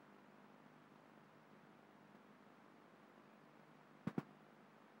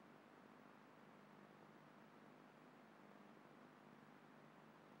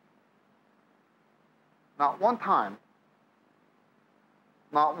 Not one time,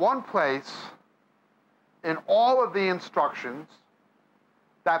 not one place in all of the instructions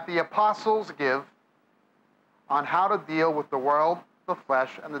that the apostles give on how to deal with the world, the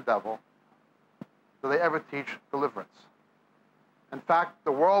flesh, and the devil do they ever teach deliverance. In fact,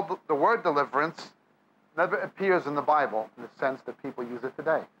 the word deliverance never appears in the Bible in the sense that people use it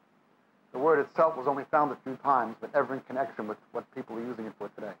today. The word itself was only found a few times, but ever in connection with what people are using it for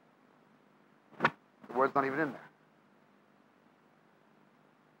today. The word's not even in there.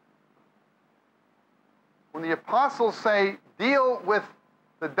 When the apostles say, deal with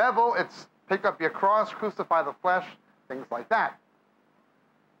the devil, it's pick up your cross, crucify the flesh, things like that.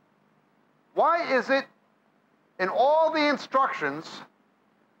 Why is it in all the instructions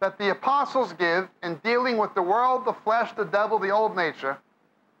that the apostles give in dealing with the world, the flesh, the devil, the old nature,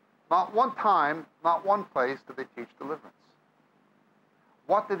 not one time, not one place do they teach deliverance?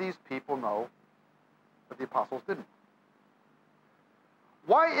 What do these people know that the apostles didn't?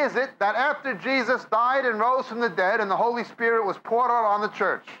 Why is it that after Jesus died and rose from the dead and the Holy Spirit was poured out on the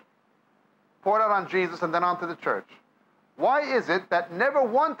church, poured out on Jesus and then onto the church, why is it that never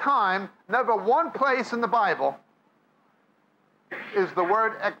one time, never one place in the Bible is the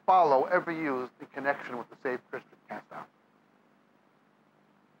word ekbalo ever used in connection with the saved Christian cast out?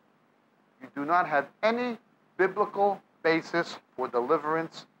 You do not have any biblical basis for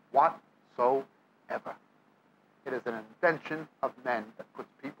deliverance whatsoever. It is an invention of men that puts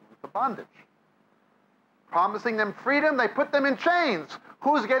people into bondage. promising them freedom. They put them in chains.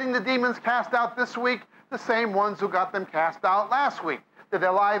 Who's getting the demons cast out this week? The same ones who got them cast out last week. Did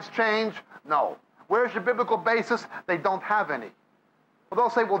their lives change? No. Where's your biblical basis? They don't have any. Well, they'll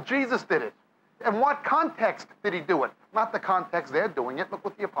say, well, Jesus did it. In what context did he do it? Not the context they're doing it. Look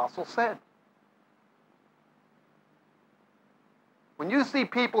what the apostle said. When you see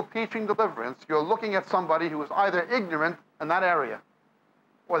people teaching deliverance, you're looking at somebody who is either ignorant in that area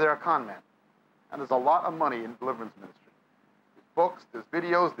or they're a con man. And there's a lot of money in deliverance ministry. There's books, there's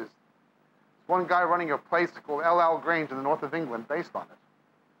videos, there's one guy running a place called L.L. Grange in the north of England based on it.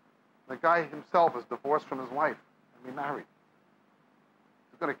 The guy himself is divorced from his wife and remarried.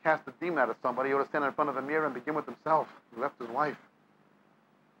 He's going to cast a demon out of somebody. He ought to stand in front of a mirror and begin with himself. He left his wife.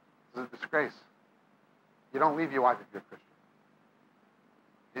 This is a disgrace. You don't leave your wife if you're a Christian.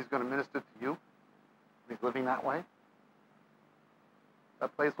 He's going to minister to you. He's living that way.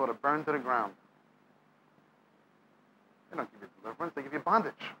 That place ought to burn to the ground. They don't give you deliverance. They give you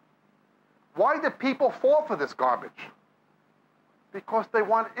bondage. Why do people fall for this garbage? Because they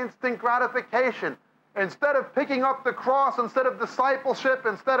want instant gratification. Instead of picking up the cross, instead of discipleship,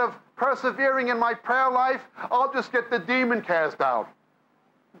 instead of persevering in my prayer life, I'll just get the demon cast out.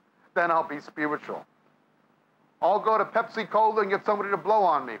 Then I'll be spiritual. I'll go to Pepsi Cola and get somebody to blow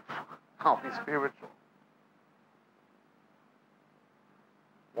on me. I'll be spiritual.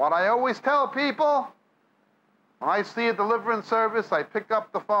 What I always tell people, when I see a deliverance service, I pick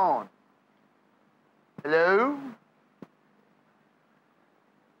up the phone. Hello?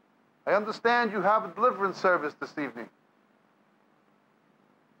 I understand you have a deliverance service this evening.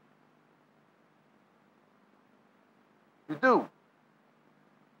 You do?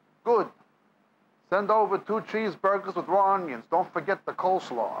 Good. Send over 2 cheeseburgers with raw onions. Don't forget the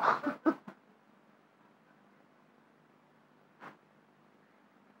coleslaw.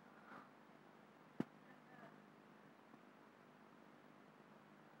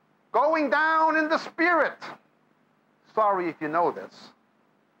 Going down in the Spirit. Sorry if you know this.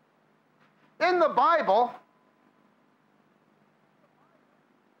 In the Bible,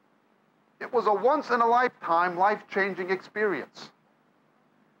 it was a once-in-a-lifetime, life-changing experience.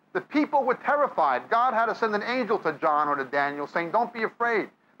 The people were terrified. God had to send an angel to John or to Daniel saying, don't be afraid.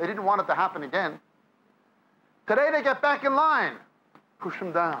 They didn't want it to happen again. Today they get back in line. Push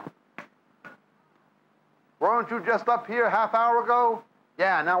them down. Weren't you just up here a half hour ago?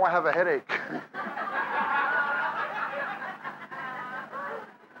 Yeah, now I have a headache.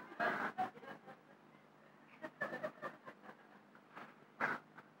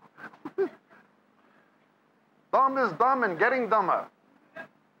 Dumb is dumb and getting dumber.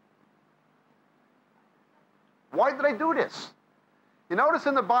 Why did they do this? You notice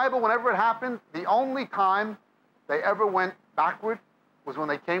in the Bible, whenever it happened, the only time they ever went backward was when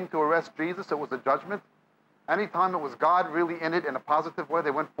they came to arrest Jesus. It was a judgment. Anytime it was God really in it in a positive way,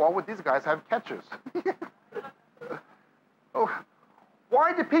 they went forward. These guys have catchers. Oh,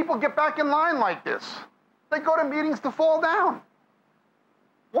 why do people get back in line like this? They go to meetings to fall down.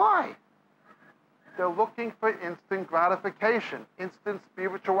 Why? They're looking for instant gratification, instant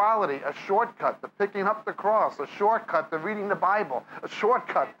spirituality, a shortcut to picking up the cross, a shortcut to reading the Bible, a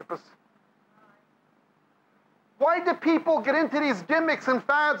shortcut to... Why do people get into these gimmicks and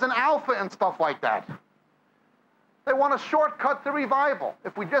fads and alpha and stuff like that? They want a shortcut to revival.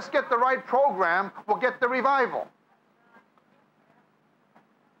 If we just get the right program, we'll get the revival.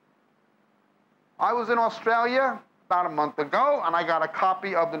 I was in Australia about a month ago, and I got a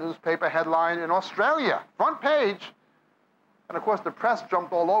copy of the newspaper headline in Australia, front page. And of course, the press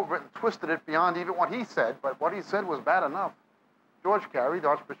jumped all over it and twisted it beyond even what he said, but what he said was bad enough. George Carey, the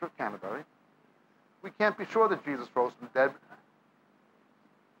Archbishop of Canterbury, we can't be sure that Jesus rose from the dead.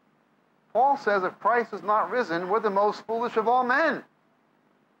 Paul says if Christ is not risen, we're the most foolish of all men.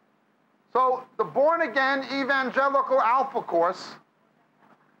 So the born-again evangelical alpha course,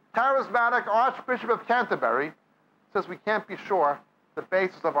 charismatic Archbishop of Canterbury, says we can't be sure the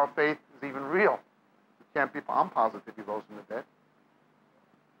basis of our faith is even real. We can't be, I'm positive he rose from the dead.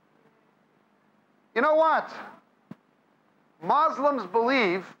 You know what? Muslims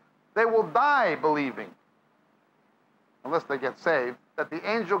believe they will die believing, unless they get saved, that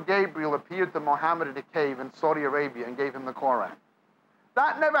the angel Gabriel appeared to Muhammad in a cave in Saudi Arabia and gave him the Quran.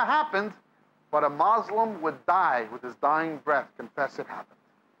 That never happened, but a Muslim would die with his dying breath, confess it happened.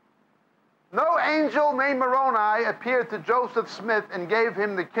 No angel named Moroni appeared to Joseph Smith and gave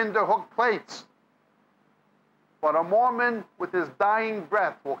him the Kinderhook plates. But a Mormon with his dying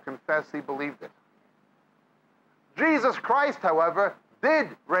breath will confess he believed it. Jesus Christ, however, did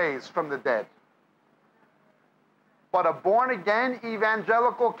raise from the dead. But a born-again,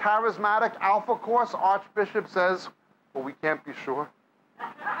 evangelical, charismatic Alpha Course archbishop says, well, we can't be sure.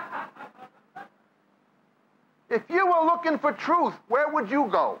 If you were looking for truth, where would you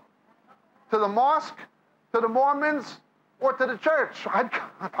go? To the mosque, to the Mormons, or to the church?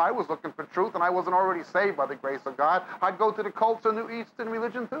 If I was looking for truth and I wasn't already saved by the grace of God, I'd go to the cults or New Eastern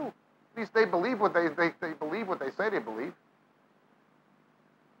religion too. At least they believe what they believe what they say they believe.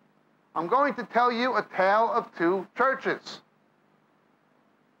 I'm going to tell you a tale of two churches.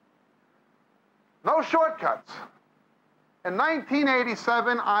 No shortcuts. In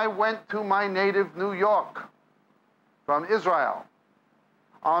 1987, I went to my native New York from Israel.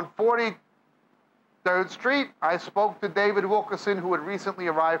 On 43rd Street, I spoke to David Wilkerson, who had recently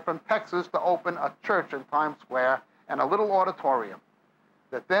arrived from Texas to open a church in Times Square and a little auditorium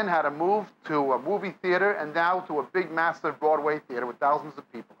that then had to move to a movie theater and now to a big, massive Broadway theater with thousands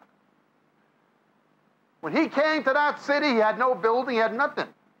of people. When he came to that city, he had no building, he had nothing.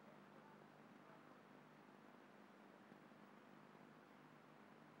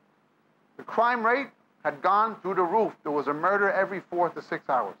 The crime rate had gone through the roof. There was a murder every 4 to 6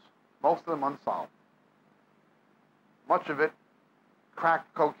 hours, most of them unsolved. Much of it,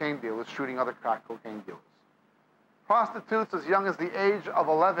 crack cocaine dealers shooting other crack cocaine dealers. Prostitutes as young as the age of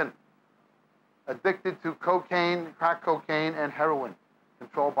 11, addicted to cocaine, crack cocaine, and heroin,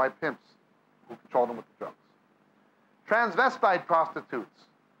 controlled by pimps who control them with the drugs. Transvestite prostitutes,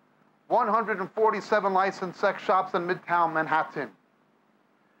 147 licensed sex shops in Midtown Manhattan.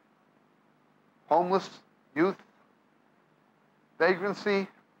 Homeless youth, vagrancy.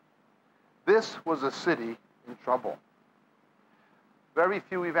 This was a city in trouble. Very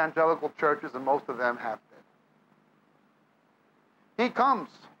few evangelical churches, and most of them have been. He comes.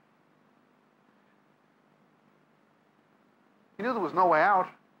 He knew there was no way out.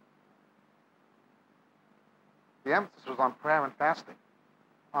 The emphasis was on prayer and fasting,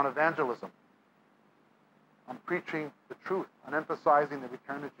 on evangelism, on preaching the truth, on emphasizing the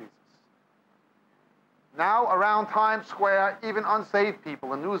return of Jesus. Now, around Times Square, even unsaved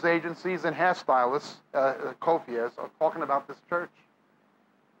people and news agencies and hairstylists, coiffures, are talking about this church.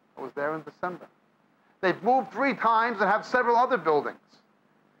 I was there in December. They've moved 3 times and have several other buildings.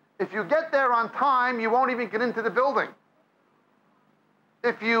 If you get there on time, you won't even get into the building.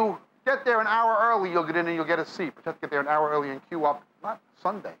 If you get there an hour early, you'll get in and you'll get a seat. But you have to get there an hour early and queue up, not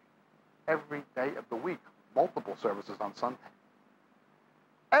Sunday, every day of the week. Multiple services on Sunday.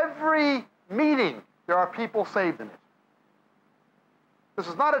 Every meeting, there are people saved in it. This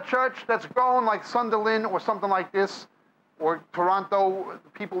is not a church that's grown like Sunderland or something like this, or Toronto,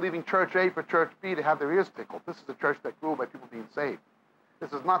 people leaving Church A for Church B to have their ears tickled. This is a church that grew by people being saved.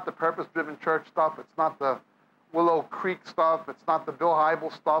 This is not the purpose-driven church stuff. It's not the Willow Creek stuff. It's not the Bill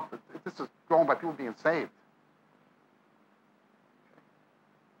Hybel stuff. This is grown by people being saved.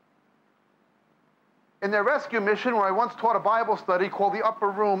 In their rescue mission, where I once taught a Bible study called The Upper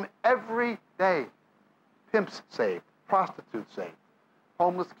Room, every day, pimps saved, prostitutes saved,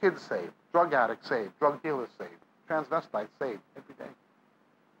 homeless kids saved, drug addicts saved, drug dealers saved, transvestites saved, every day.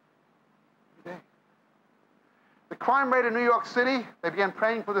 Every day. The crime rate in New York City, they began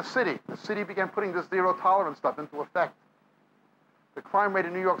praying for the city. The city began putting this zero tolerance stuff into effect. The crime rate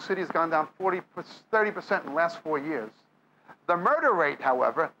in New York City has gone down 30% in the last 4 years. The murder rate,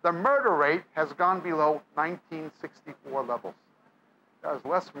 however, the murder rate has gone below 1964 levels. There's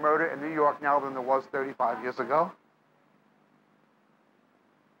less murder in New York now than there was 35 years ago.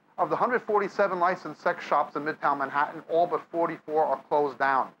 Of the 147 licensed sex shops in Midtown Manhattan, all but 44 are closed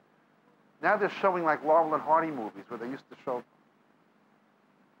down. Now they're showing like Laurel and Hardy movies where they used to show.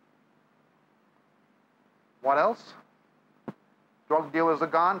 What else? Drug dealers are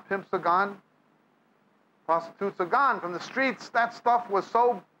gone, pimps are gone, prostitutes are gone from the streets. That stuff was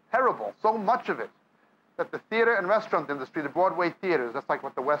so terrible, so much of it, that the theater and restaurant industry, the Broadway theaters, that's like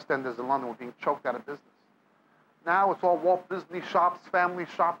what the West End is in London, were being choked out of business. Now it's all Walt Disney shops, family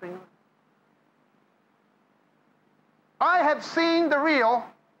shopping. I have seen the real,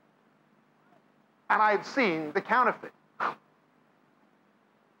 and I've seen the counterfeit.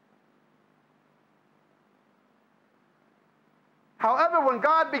 However, when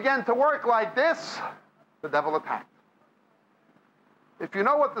God began to work like this, the devil attacked. If you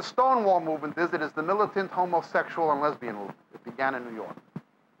know what the Stonewall movement is, it is the militant homosexual and lesbian movement. It began in New York.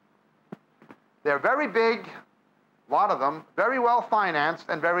 They're very big, a lot of them, very well financed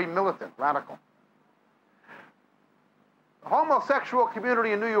and very militant, radical. The homosexual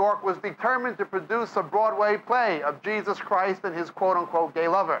community in New York was determined to produce a Broadway play of Jesus Christ and his quote-unquote gay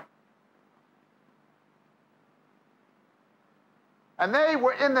lover. And they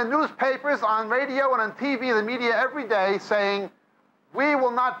were in the newspapers, on radio, and on TV, the media every day saying, we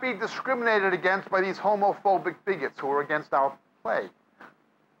will not be discriminated against by these homophobic bigots who are against our play.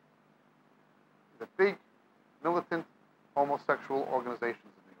 The big militant homosexual organizations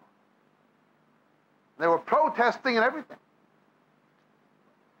in New York. They were protesting and everything.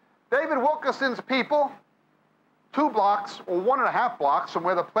 David Wilkerson's people, 2 blocks or 1.5 blocks from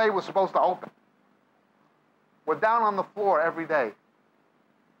where the play was supposed to open, were down on the floor every day.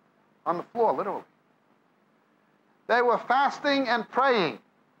 On the floor, literally. They were fasting and praying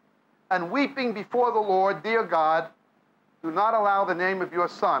and weeping before the Lord, dear God, do not allow the name of your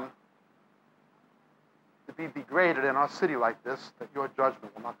Son to be degraded in our city like this, that your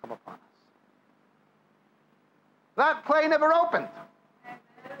judgment will not come upon us. That play never opened.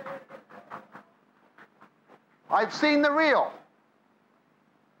 I've seen the reel.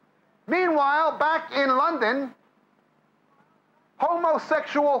 Meanwhile, back in London,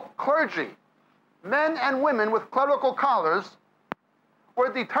 homosexual clergy, men and women with clerical collars,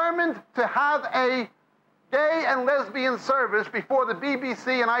 were determined to have a gay and lesbian service before the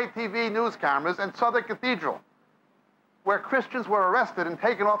BBC and ITV news cameras in Southwark Cathedral, where Christians were arrested and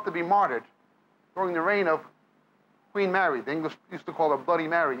taken off to be martyred during the reign of Queen Mary. The English used to call her Bloody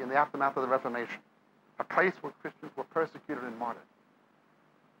Mary in the aftermath of the Reformation, a place where Christians were persecuted and martyred.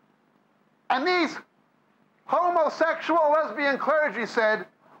 And these homosexual lesbian clergy said,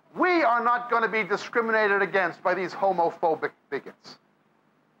 we are not going to be discriminated against by these homophobic bigots.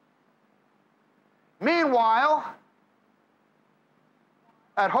 Meanwhile,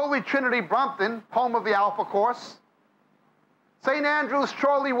 at Holy Trinity Brompton, home of the Alpha Course, St. Andrew's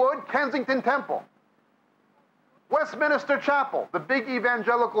Chorleywood, Kensington Temple, Westminster Chapel, the big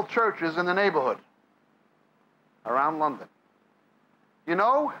evangelical churches in the neighborhood around London. You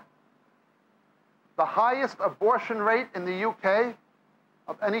know, the highest abortion rate in the UK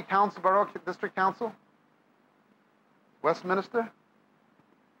of any council, borough district council? Westminster,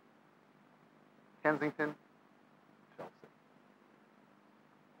 Kensington, Chelsea.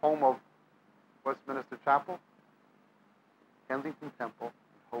 Home of Westminster Chapel, Kensington Temple, and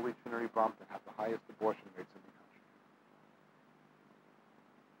Holy Trinity Brompton have the highest abortion rates in the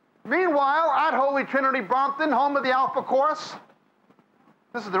country. Meanwhile, at Holy Trinity Brompton, home of the Alpha Course,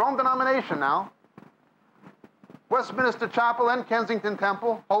 this is their own denomination now, Westminster Chapel and Kensington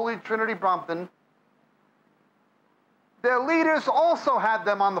Temple, Holy Trinity Brompton, their leaders also had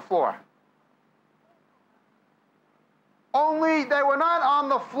them on the floor. Only they were not on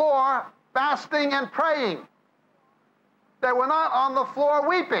the floor fasting and praying. They were not on the floor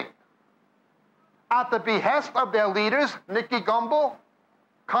weeping. At the behest of their leaders, Nicky Gumbel,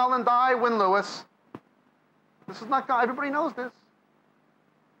 Colin Dye, Wynne Lewis. This is not, everybody knows this.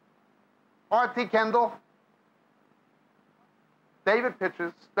 R.T. Kendall, David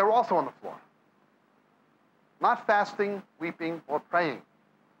Pitchers, they were also on the floor. Not fasting, weeping, or praying.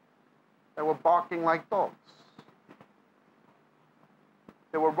 They were barking like dogs.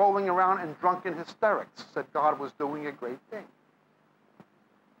 They were rolling around in drunken hysterics, said God was doing a great thing.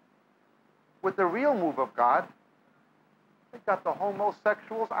 With the real move of God, they got the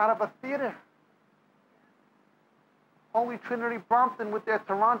homosexuals out of a theater. Holy Trinity Brompton with their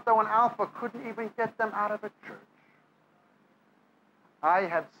Toronto and Alpha couldn't even get them out of a church. I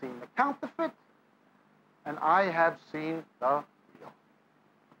have seen the counterfeit, and I have seen the real.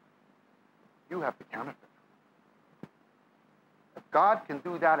 You have the counterfeit. If God can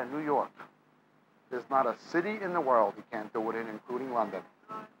do that in New York, there's not a city in the world he can't do it in, including London.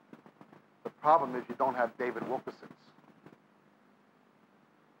 The problem is you don't have David Wilkersons.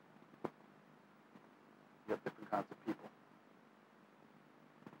 You have different kinds of people.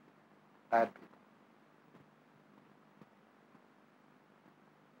 Bad people.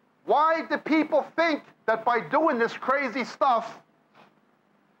 Why do people think that by doing this crazy stuff,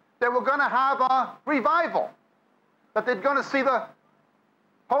 they were going to have a revival? That they're going to see the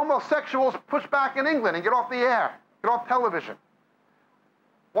homosexuals push back in England and get off the air, get off television?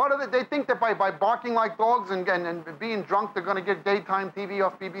 Why do they think that by barking like dogs and being drunk, they're going to get daytime TV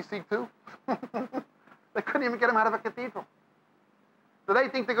off BBC Two? They couldn't even get them out of a cathedral. Do they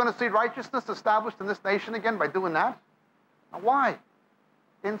think they're going to see righteousness established in this nation again by doing that? Now, why?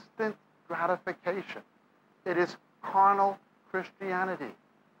 Instant gratification. It is carnal Christianity.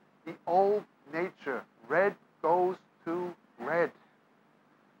 The old nature, red goes to red.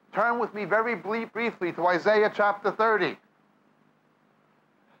 Turn with me very briefly to Isaiah chapter 30.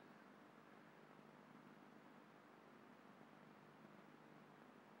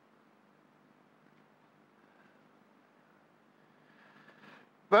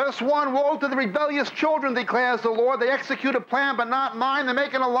 Verse 1, woe to the rebellious children, declares the Lord. They execute a plan, but not mine. They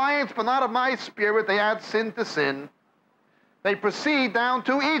make an alliance, but not of my spirit. They add sin to sin. They proceed down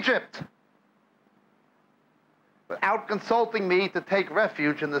to Egypt, without consulting me, to take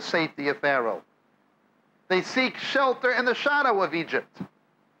refuge in the safety of Pharaoh. They seek shelter in the shadow of Egypt.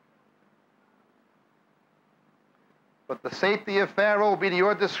 But the safety of Pharaoh will be to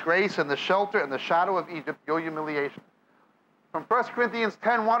your disgrace, and the shelter in the shadow of Egypt, your humiliation. From 1 Corinthians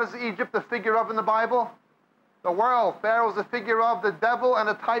 10, what is Egypt a figure of in the Bible? The world. Pharaoh is a figure of the devil and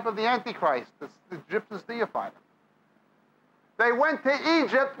a type of the Antichrist. The Egyptians deified him. They went to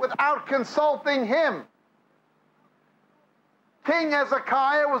Egypt without consulting him. King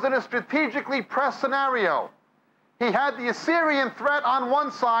Hezekiah was in a strategically pressed scenario. He had the Assyrian threat on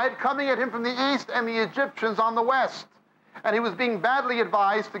one side coming at him from the east and the Egyptians on the west. And he was being badly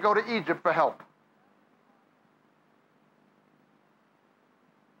advised to go to Egypt for help.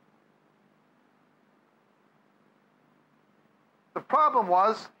 The problem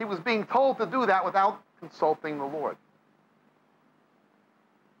was he was being told to do that without consulting the Lord.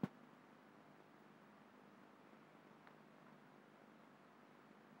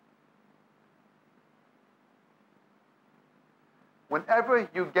 Whenever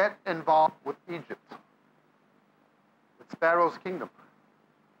you get involved with Egypt, it's Pharaoh's kingdom.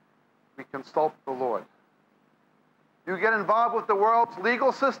 We consult the Lord. You get involved with the world's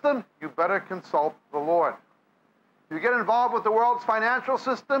legal system, you better consult the Lord. You get involved with the world's financial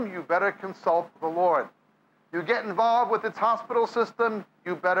system, you better consult the Lord. You get involved with its hospital system,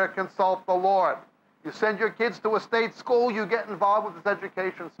 you better consult the Lord. You send your kids to a state school, you get involved with its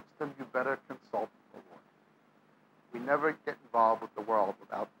education system, you better consult the Lord. We never get involved with the world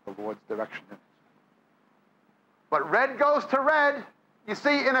without the Lord's direction in it. But red goes to red. You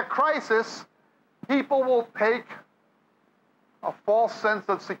see, in a crisis, people will take a false sense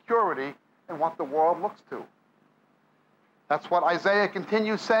of security in what the world looks to. That's what Isaiah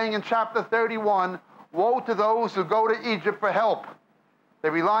continues saying in chapter 31, woe to those who go to Egypt for help. They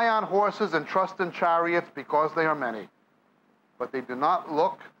rely on horses and trust in chariots because they are many. But they do not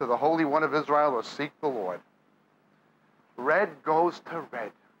look to the Holy One of Israel or seek the Lord. Red goes to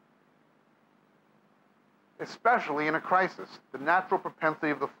red. Especially in a crisis. The natural propensity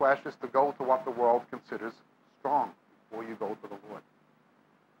of the flesh is to go to what the world considers strong before you go to the Lord.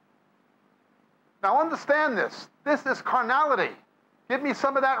 Now understand this. This is carnality. Give me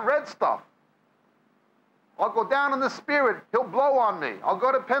some of that red stuff. I'll go down in the spirit. He'll blow on me. I'll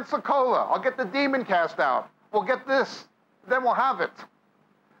go to Pensacola. I'll get the demon cast out. We'll get this. Then we'll have it.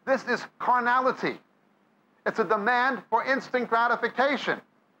 This is carnality. It's a demand for instant gratification.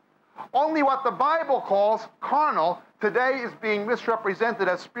 Only what the Bible calls carnal today is being misrepresented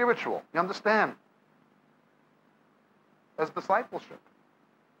as spiritual. You understand? As discipleship.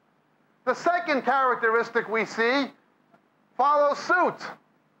 The second characteristic we see follows suit.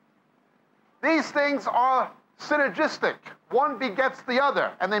 These things are synergistic. One begets the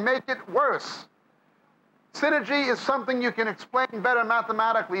other, and they make it worse. Synergy is something you can explain better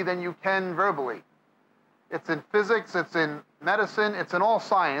mathematically than you can verbally. It's in physics, it's in medicine, it's in all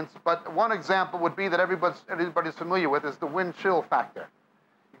science, but one example would be that everybody's familiar with is the wind chill factor.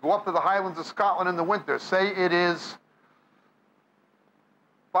 You go up to the highlands of Scotland in the winter, say it is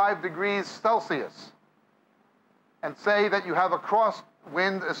 5 degrees Celsius, and say that you have a cross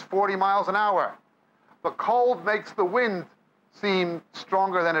wind is 40 miles an hour. The cold makes the wind seem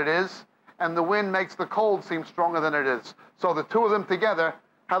stronger than it is, and the wind makes the cold seem stronger than it is. So the two of them together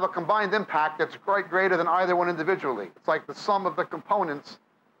have a combined impact that's quite greater than either one individually. It's like the sum of the components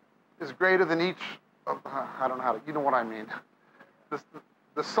is greater than each of, I don't know how to, you know what I mean.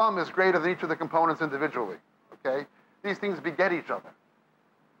 The sum is greater than each of the components individually, okay? These things beget each other.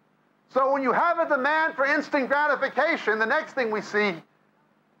 So when you have a demand for instant gratification, the next thing we see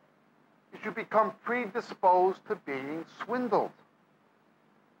is you become predisposed to being swindled.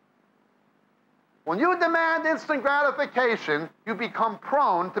 When you demand instant gratification, you become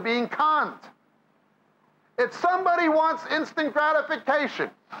prone to being conned. If somebody wants instant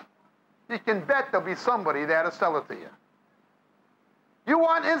gratification, you can bet there'll be somebody there to sell it to you. You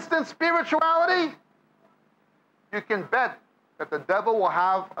want instant spirituality? You can bet that the devil will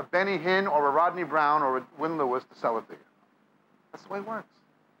have a Benny Hinn or a Rodney Brown or a Win Lewis to sell it to you. That's the way it works.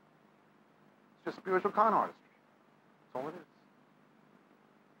 It's just spiritual con artistry. That's all it is.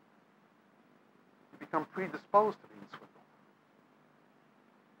 You become predisposed to being swindled.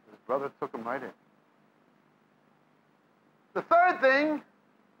 His brother took him right in. The third thing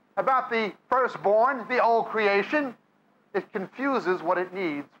about the firstborn, the old creation, it confuses what it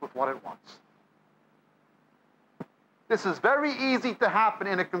needs with what it wants. This is very easy to happen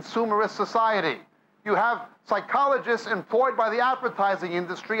in a consumerist society. You have psychologists employed by the advertising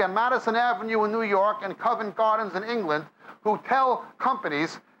industry on Madison Avenue in New York and Covent Gardens in England who tell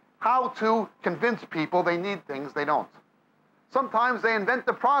companies how to convince people they need things they don't. Sometimes they invent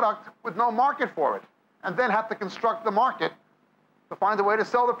the product with no market for it and then have to construct the market to find a way to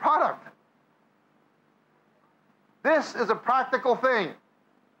sell the product. This is a practical thing.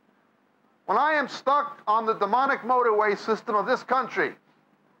 When I am stuck on the demonic motorway system of this country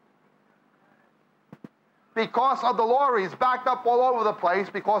because of the lorries backed up all over the place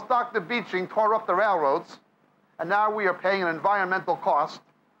because Dr. Beeching tore up the railroads, and now we are paying an environmental cost,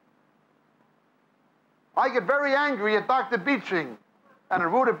 I get very angry at Dr. Beeching, and a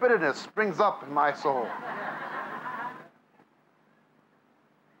root of bitterness springs up in my soul.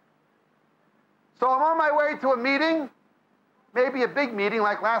 So I'm on my way to a meeting, maybe a big meeting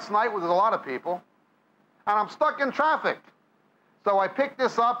like last night where there's a lot of people, and I'm stuck in traffic. So I pick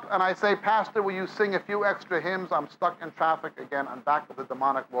this up and I say, Pastor, will you sing a few extra hymns? I'm stuck in traffic again. I'm back with the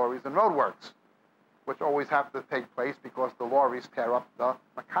demonic lorries and roadworks, which always have to take place because the lorries tear up the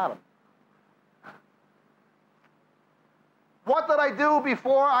macadam. What did I do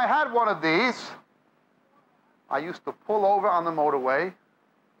before I had one of these? I used to pull over on the motorway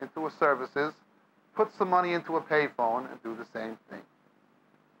into a services, put some money into a payphone, and do the same thing.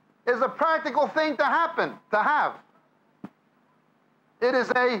 It's a practical thing to have. It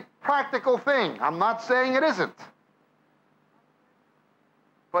is a practical thing. I'm not saying it isn't.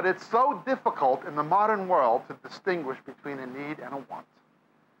 But it's so difficult in the modern world to distinguish between a need and a want.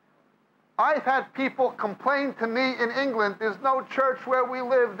 I've had people complain to me in England, there's no church where we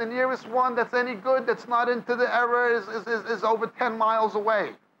live. The nearest one that's any good, that's not into the error, is over 10 miles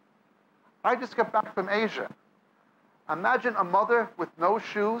away. I just got back from Asia. Imagine a mother with no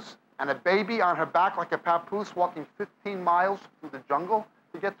shoes and a baby on her back like a papoose walking 15 miles through the jungle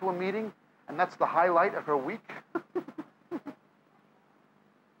to get to a meeting, and that's the highlight of her week.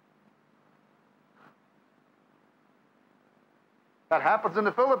 That happens in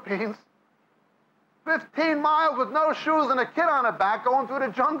the Philippines. 15 miles with no shoes and a kid on her back going through the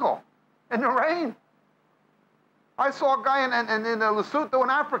jungle in the rain. I saw a guy in Lesotho in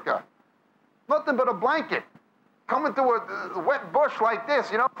Africa, nothing but a blanket, coming through a wet bush like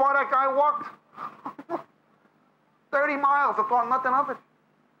this. You know how far that guy walked? 30 miles. I thought nothing of it.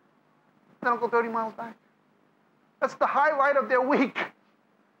 Then I'll go 30 miles back. That's the highlight of their week.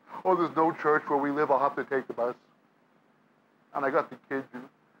 Oh, there's no church where we live. I'll have to take the bus. And I got the kids. You know.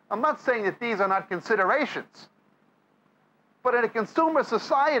 I'm not saying that these are not considerations. But in a consumer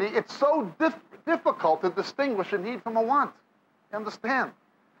society, it's so difficult to distinguish a need from a want. You understand?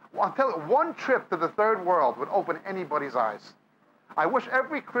 Well, I'll tell you, one trip to the third world would open anybody's eyes. I wish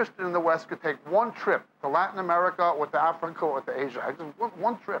every Christian in the West could take one trip to Latin America or to Africa or to Asia. I just want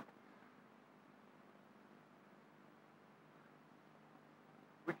one trip.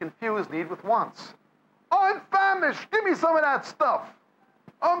 We confuse need with wants. Oh, I'm famished. Give me some of that stuff.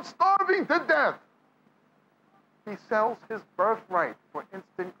 I'm starving to death. He sells his birthright for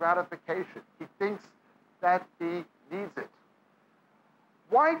instant gratification. He thinks that he needs it.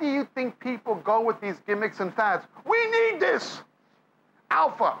 Why do you think people go with these gimmicks and fads? We need this.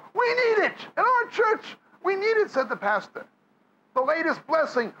 Alpha, we need it. In our church, we need it, said the pastor. The latest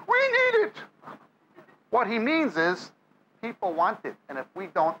blessing, we need it. What he means is people want it, and if we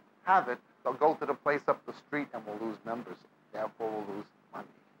don't have it, they'll go to the place up the street and we'll lose members. Therefore, we'll lose money.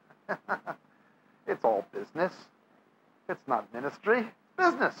 It's all business. It's not ministry. It's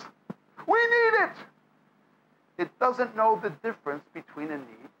business. We need it. It doesn't know the difference between a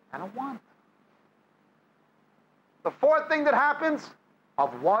need and a want. The fourth thing that happens,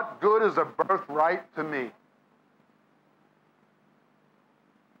 of what good is a birthright to me?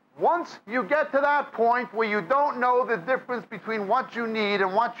 Once you get to that point where you don't know the difference between what you need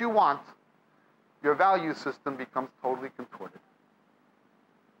and what you want, your value system becomes totally contorted.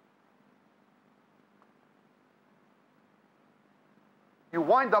 You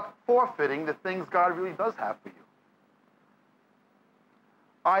wind up forfeiting the things God really does have for you.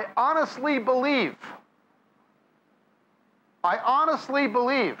 I honestly believe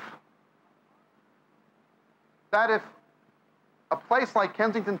that if a place like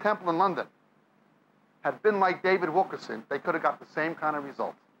Kensington Temple in London had been like David Wilkerson, they could have got the same kind of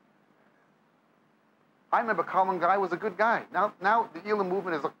result. I remember Colin Guy was a good guy. Now the Elam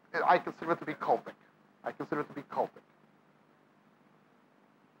movement is, I consider it to be cultic.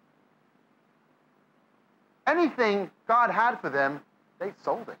 Anything God had for them, they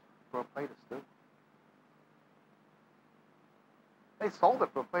sold it for a plate of stew. They sold it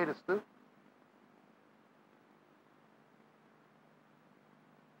for a plate of stew.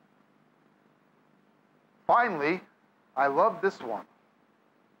 Finally, I love this one.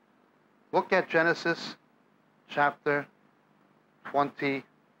 Look at Genesis chapter 26.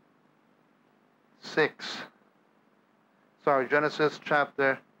 Sorry, Genesis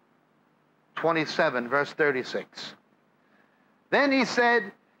chapter 27, verse 36. Then he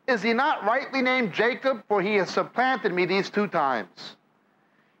said, is he not rightly named Jacob? For he has supplanted me these 2 times.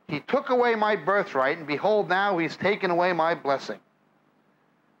 He took away my birthright, and behold, now he's taken away my blessing.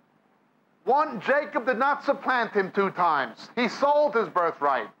 Jacob did not supplant him 2 times. He sold his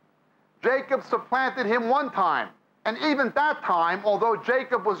birthright. Jacob supplanted him 1 time. And even that time, although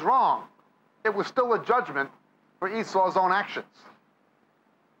Jacob was wrong, it was still a judgment for Esau's own actions.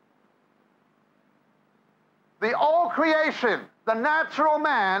 The old creation, the natural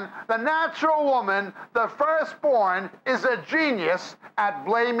man, the natural woman, the firstborn, is a genius at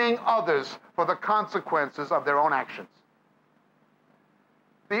blaming others for the consequences of their own actions.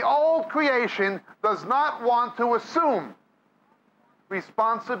 The old creation does not want to assume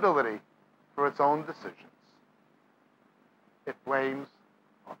responsibility for its own decisions. It blames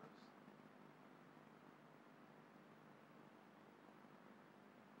others.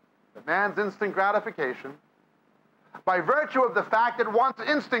 The man's instant gratification, by virtue of the fact it wants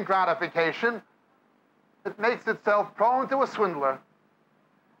instant gratification, it makes itself prone to a swindler.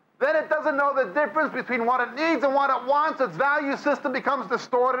 Then it doesn't know the difference between what it needs and what it wants. Its value system becomes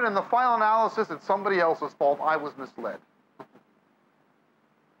distorted. In the final analysis, it's somebody else's fault. I was misled.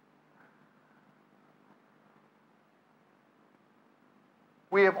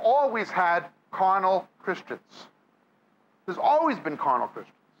 We have always had carnal Christians. There's always been carnal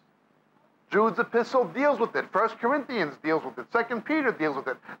Christians. Jude's epistle deals with it. 1 Corinthians deals with it. 2 Peter deals with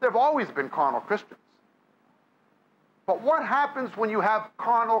it. There have always been carnal Christians. But what happens when you have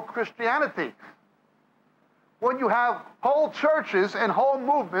carnal Christianity? When you have whole churches and whole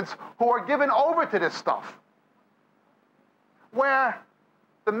movements who are given over to this stuff, where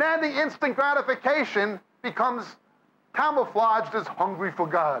demanding instant gratification becomes camouflaged as hungry for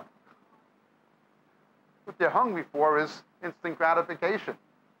God. What they're hungry for is instant gratification,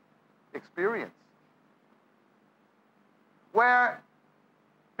 experience. Where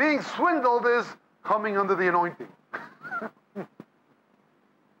being swindled is coming under the anointing.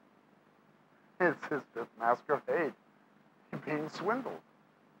 It's just masquerade. You're being swindled.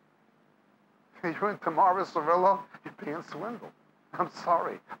 You're in Tamara Cirillo, you're being swindled. I'm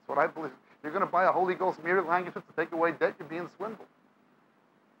sorry. That's what I believe. You're going to buy a Holy Ghost mirror language to take away debt, you're being swindled.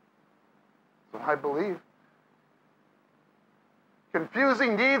 That's what I believe.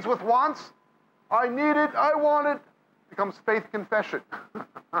 Confusing needs with wants. I need it, I want it, becomes faith confession.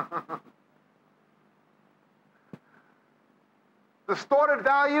 Distorted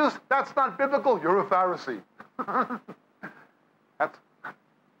values, that's not biblical, you're a Pharisee. That's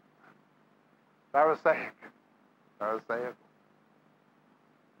Pharisaic. Pharisaic.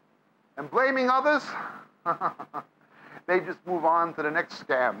 And blaming others, they just move on to the next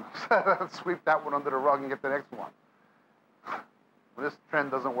scam. Sweep that one under the rug and get the next one. When this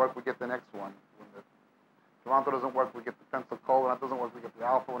trend doesn't work, we get the next one. When the Toronto doesn't work, we get the Pensacola. When that doesn't work, we get the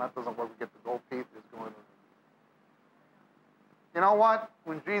Alpha. When that doesn't work, we get the Gold Teeth. It's going. You know what?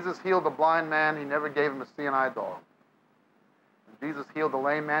 When Jesus healed the blind man, he never gave him a seeing eye dog. When Jesus healed the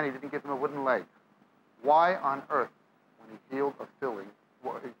lame man, he didn't give him a wooden leg. Why on earth, when he healed a filling,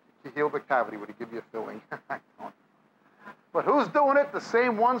 he healed a cavity, would he give you a filling? I don't. But who's doing it? The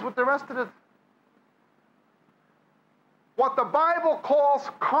same ones with the rest of it. What the Bible calls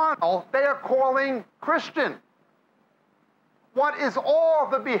carnal, they are calling Christian. What is all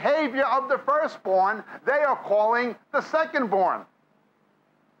the behavior of the firstborn, they are calling the secondborn.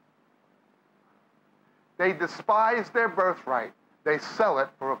 They despise their birthright. They sell it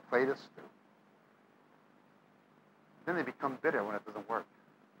for a plate of stew. Then they become bitter when it doesn't work.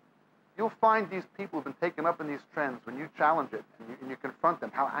 You'll find these people who've been taken up in these trends, when you challenge it and you confront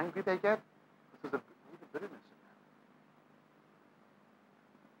them, how angry they get. This is a bitterness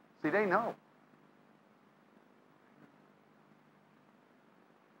in them. See, they know.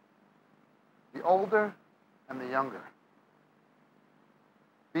 The older and the younger.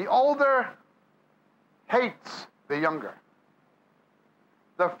 The older hates the younger.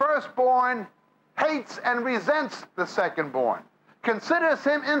 The firstborn hates and resents the secondborn, considers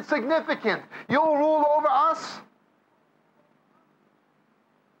him insignificant. You'll rule over us?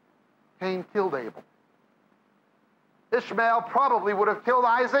 Cain killed Abel. Ishmael probably would have killed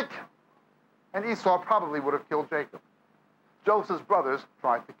Isaac, and Esau probably would have killed Jacob. Joseph's brothers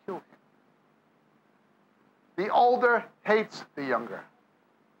tried to kill him. The older hates the younger.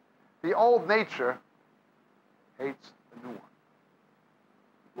 The old nature hates the new one.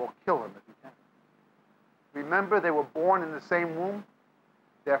 Will kill him if he can. Remember, they were born in the same womb.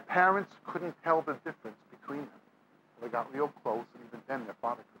 Their parents couldn't tell the difference between them. They got real close, and even then their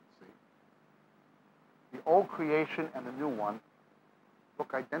father couldn't see. The old creation and the new one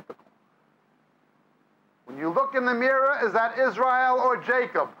look identical. When you look in the mirror, is that Israel or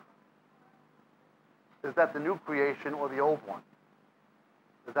Jacob? Is that the new creation or the old one?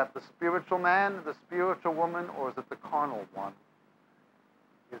 Is that the spiritual man, the spiritual woman, or is it the carnal one?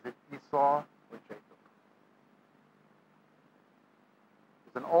 Is it Esau or Jacob?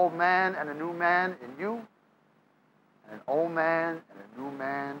 Is an old man and a new man in you, and an old man and a new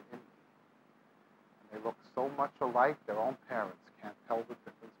man in me? And they look so much alike, their own parents can't tell the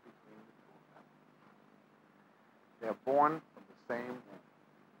difference between the two of them. They're born from the same womb.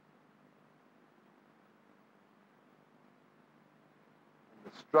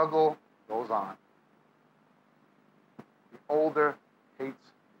 And the struggle goes on. The older hates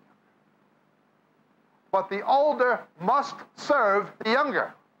the younger. But the older must serve the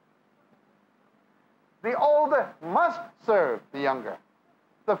younger. The older must serve the younger.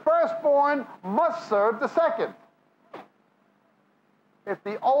 The firstborn must serve the second. If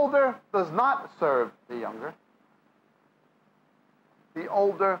the older does not serve the younger, the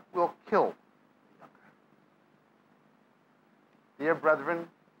older will kill the younger. Dear brethren,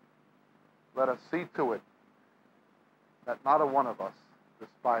 let us see to it that not a one of us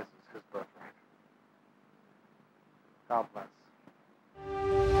despises his birthright. God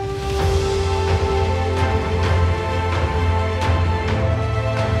bless.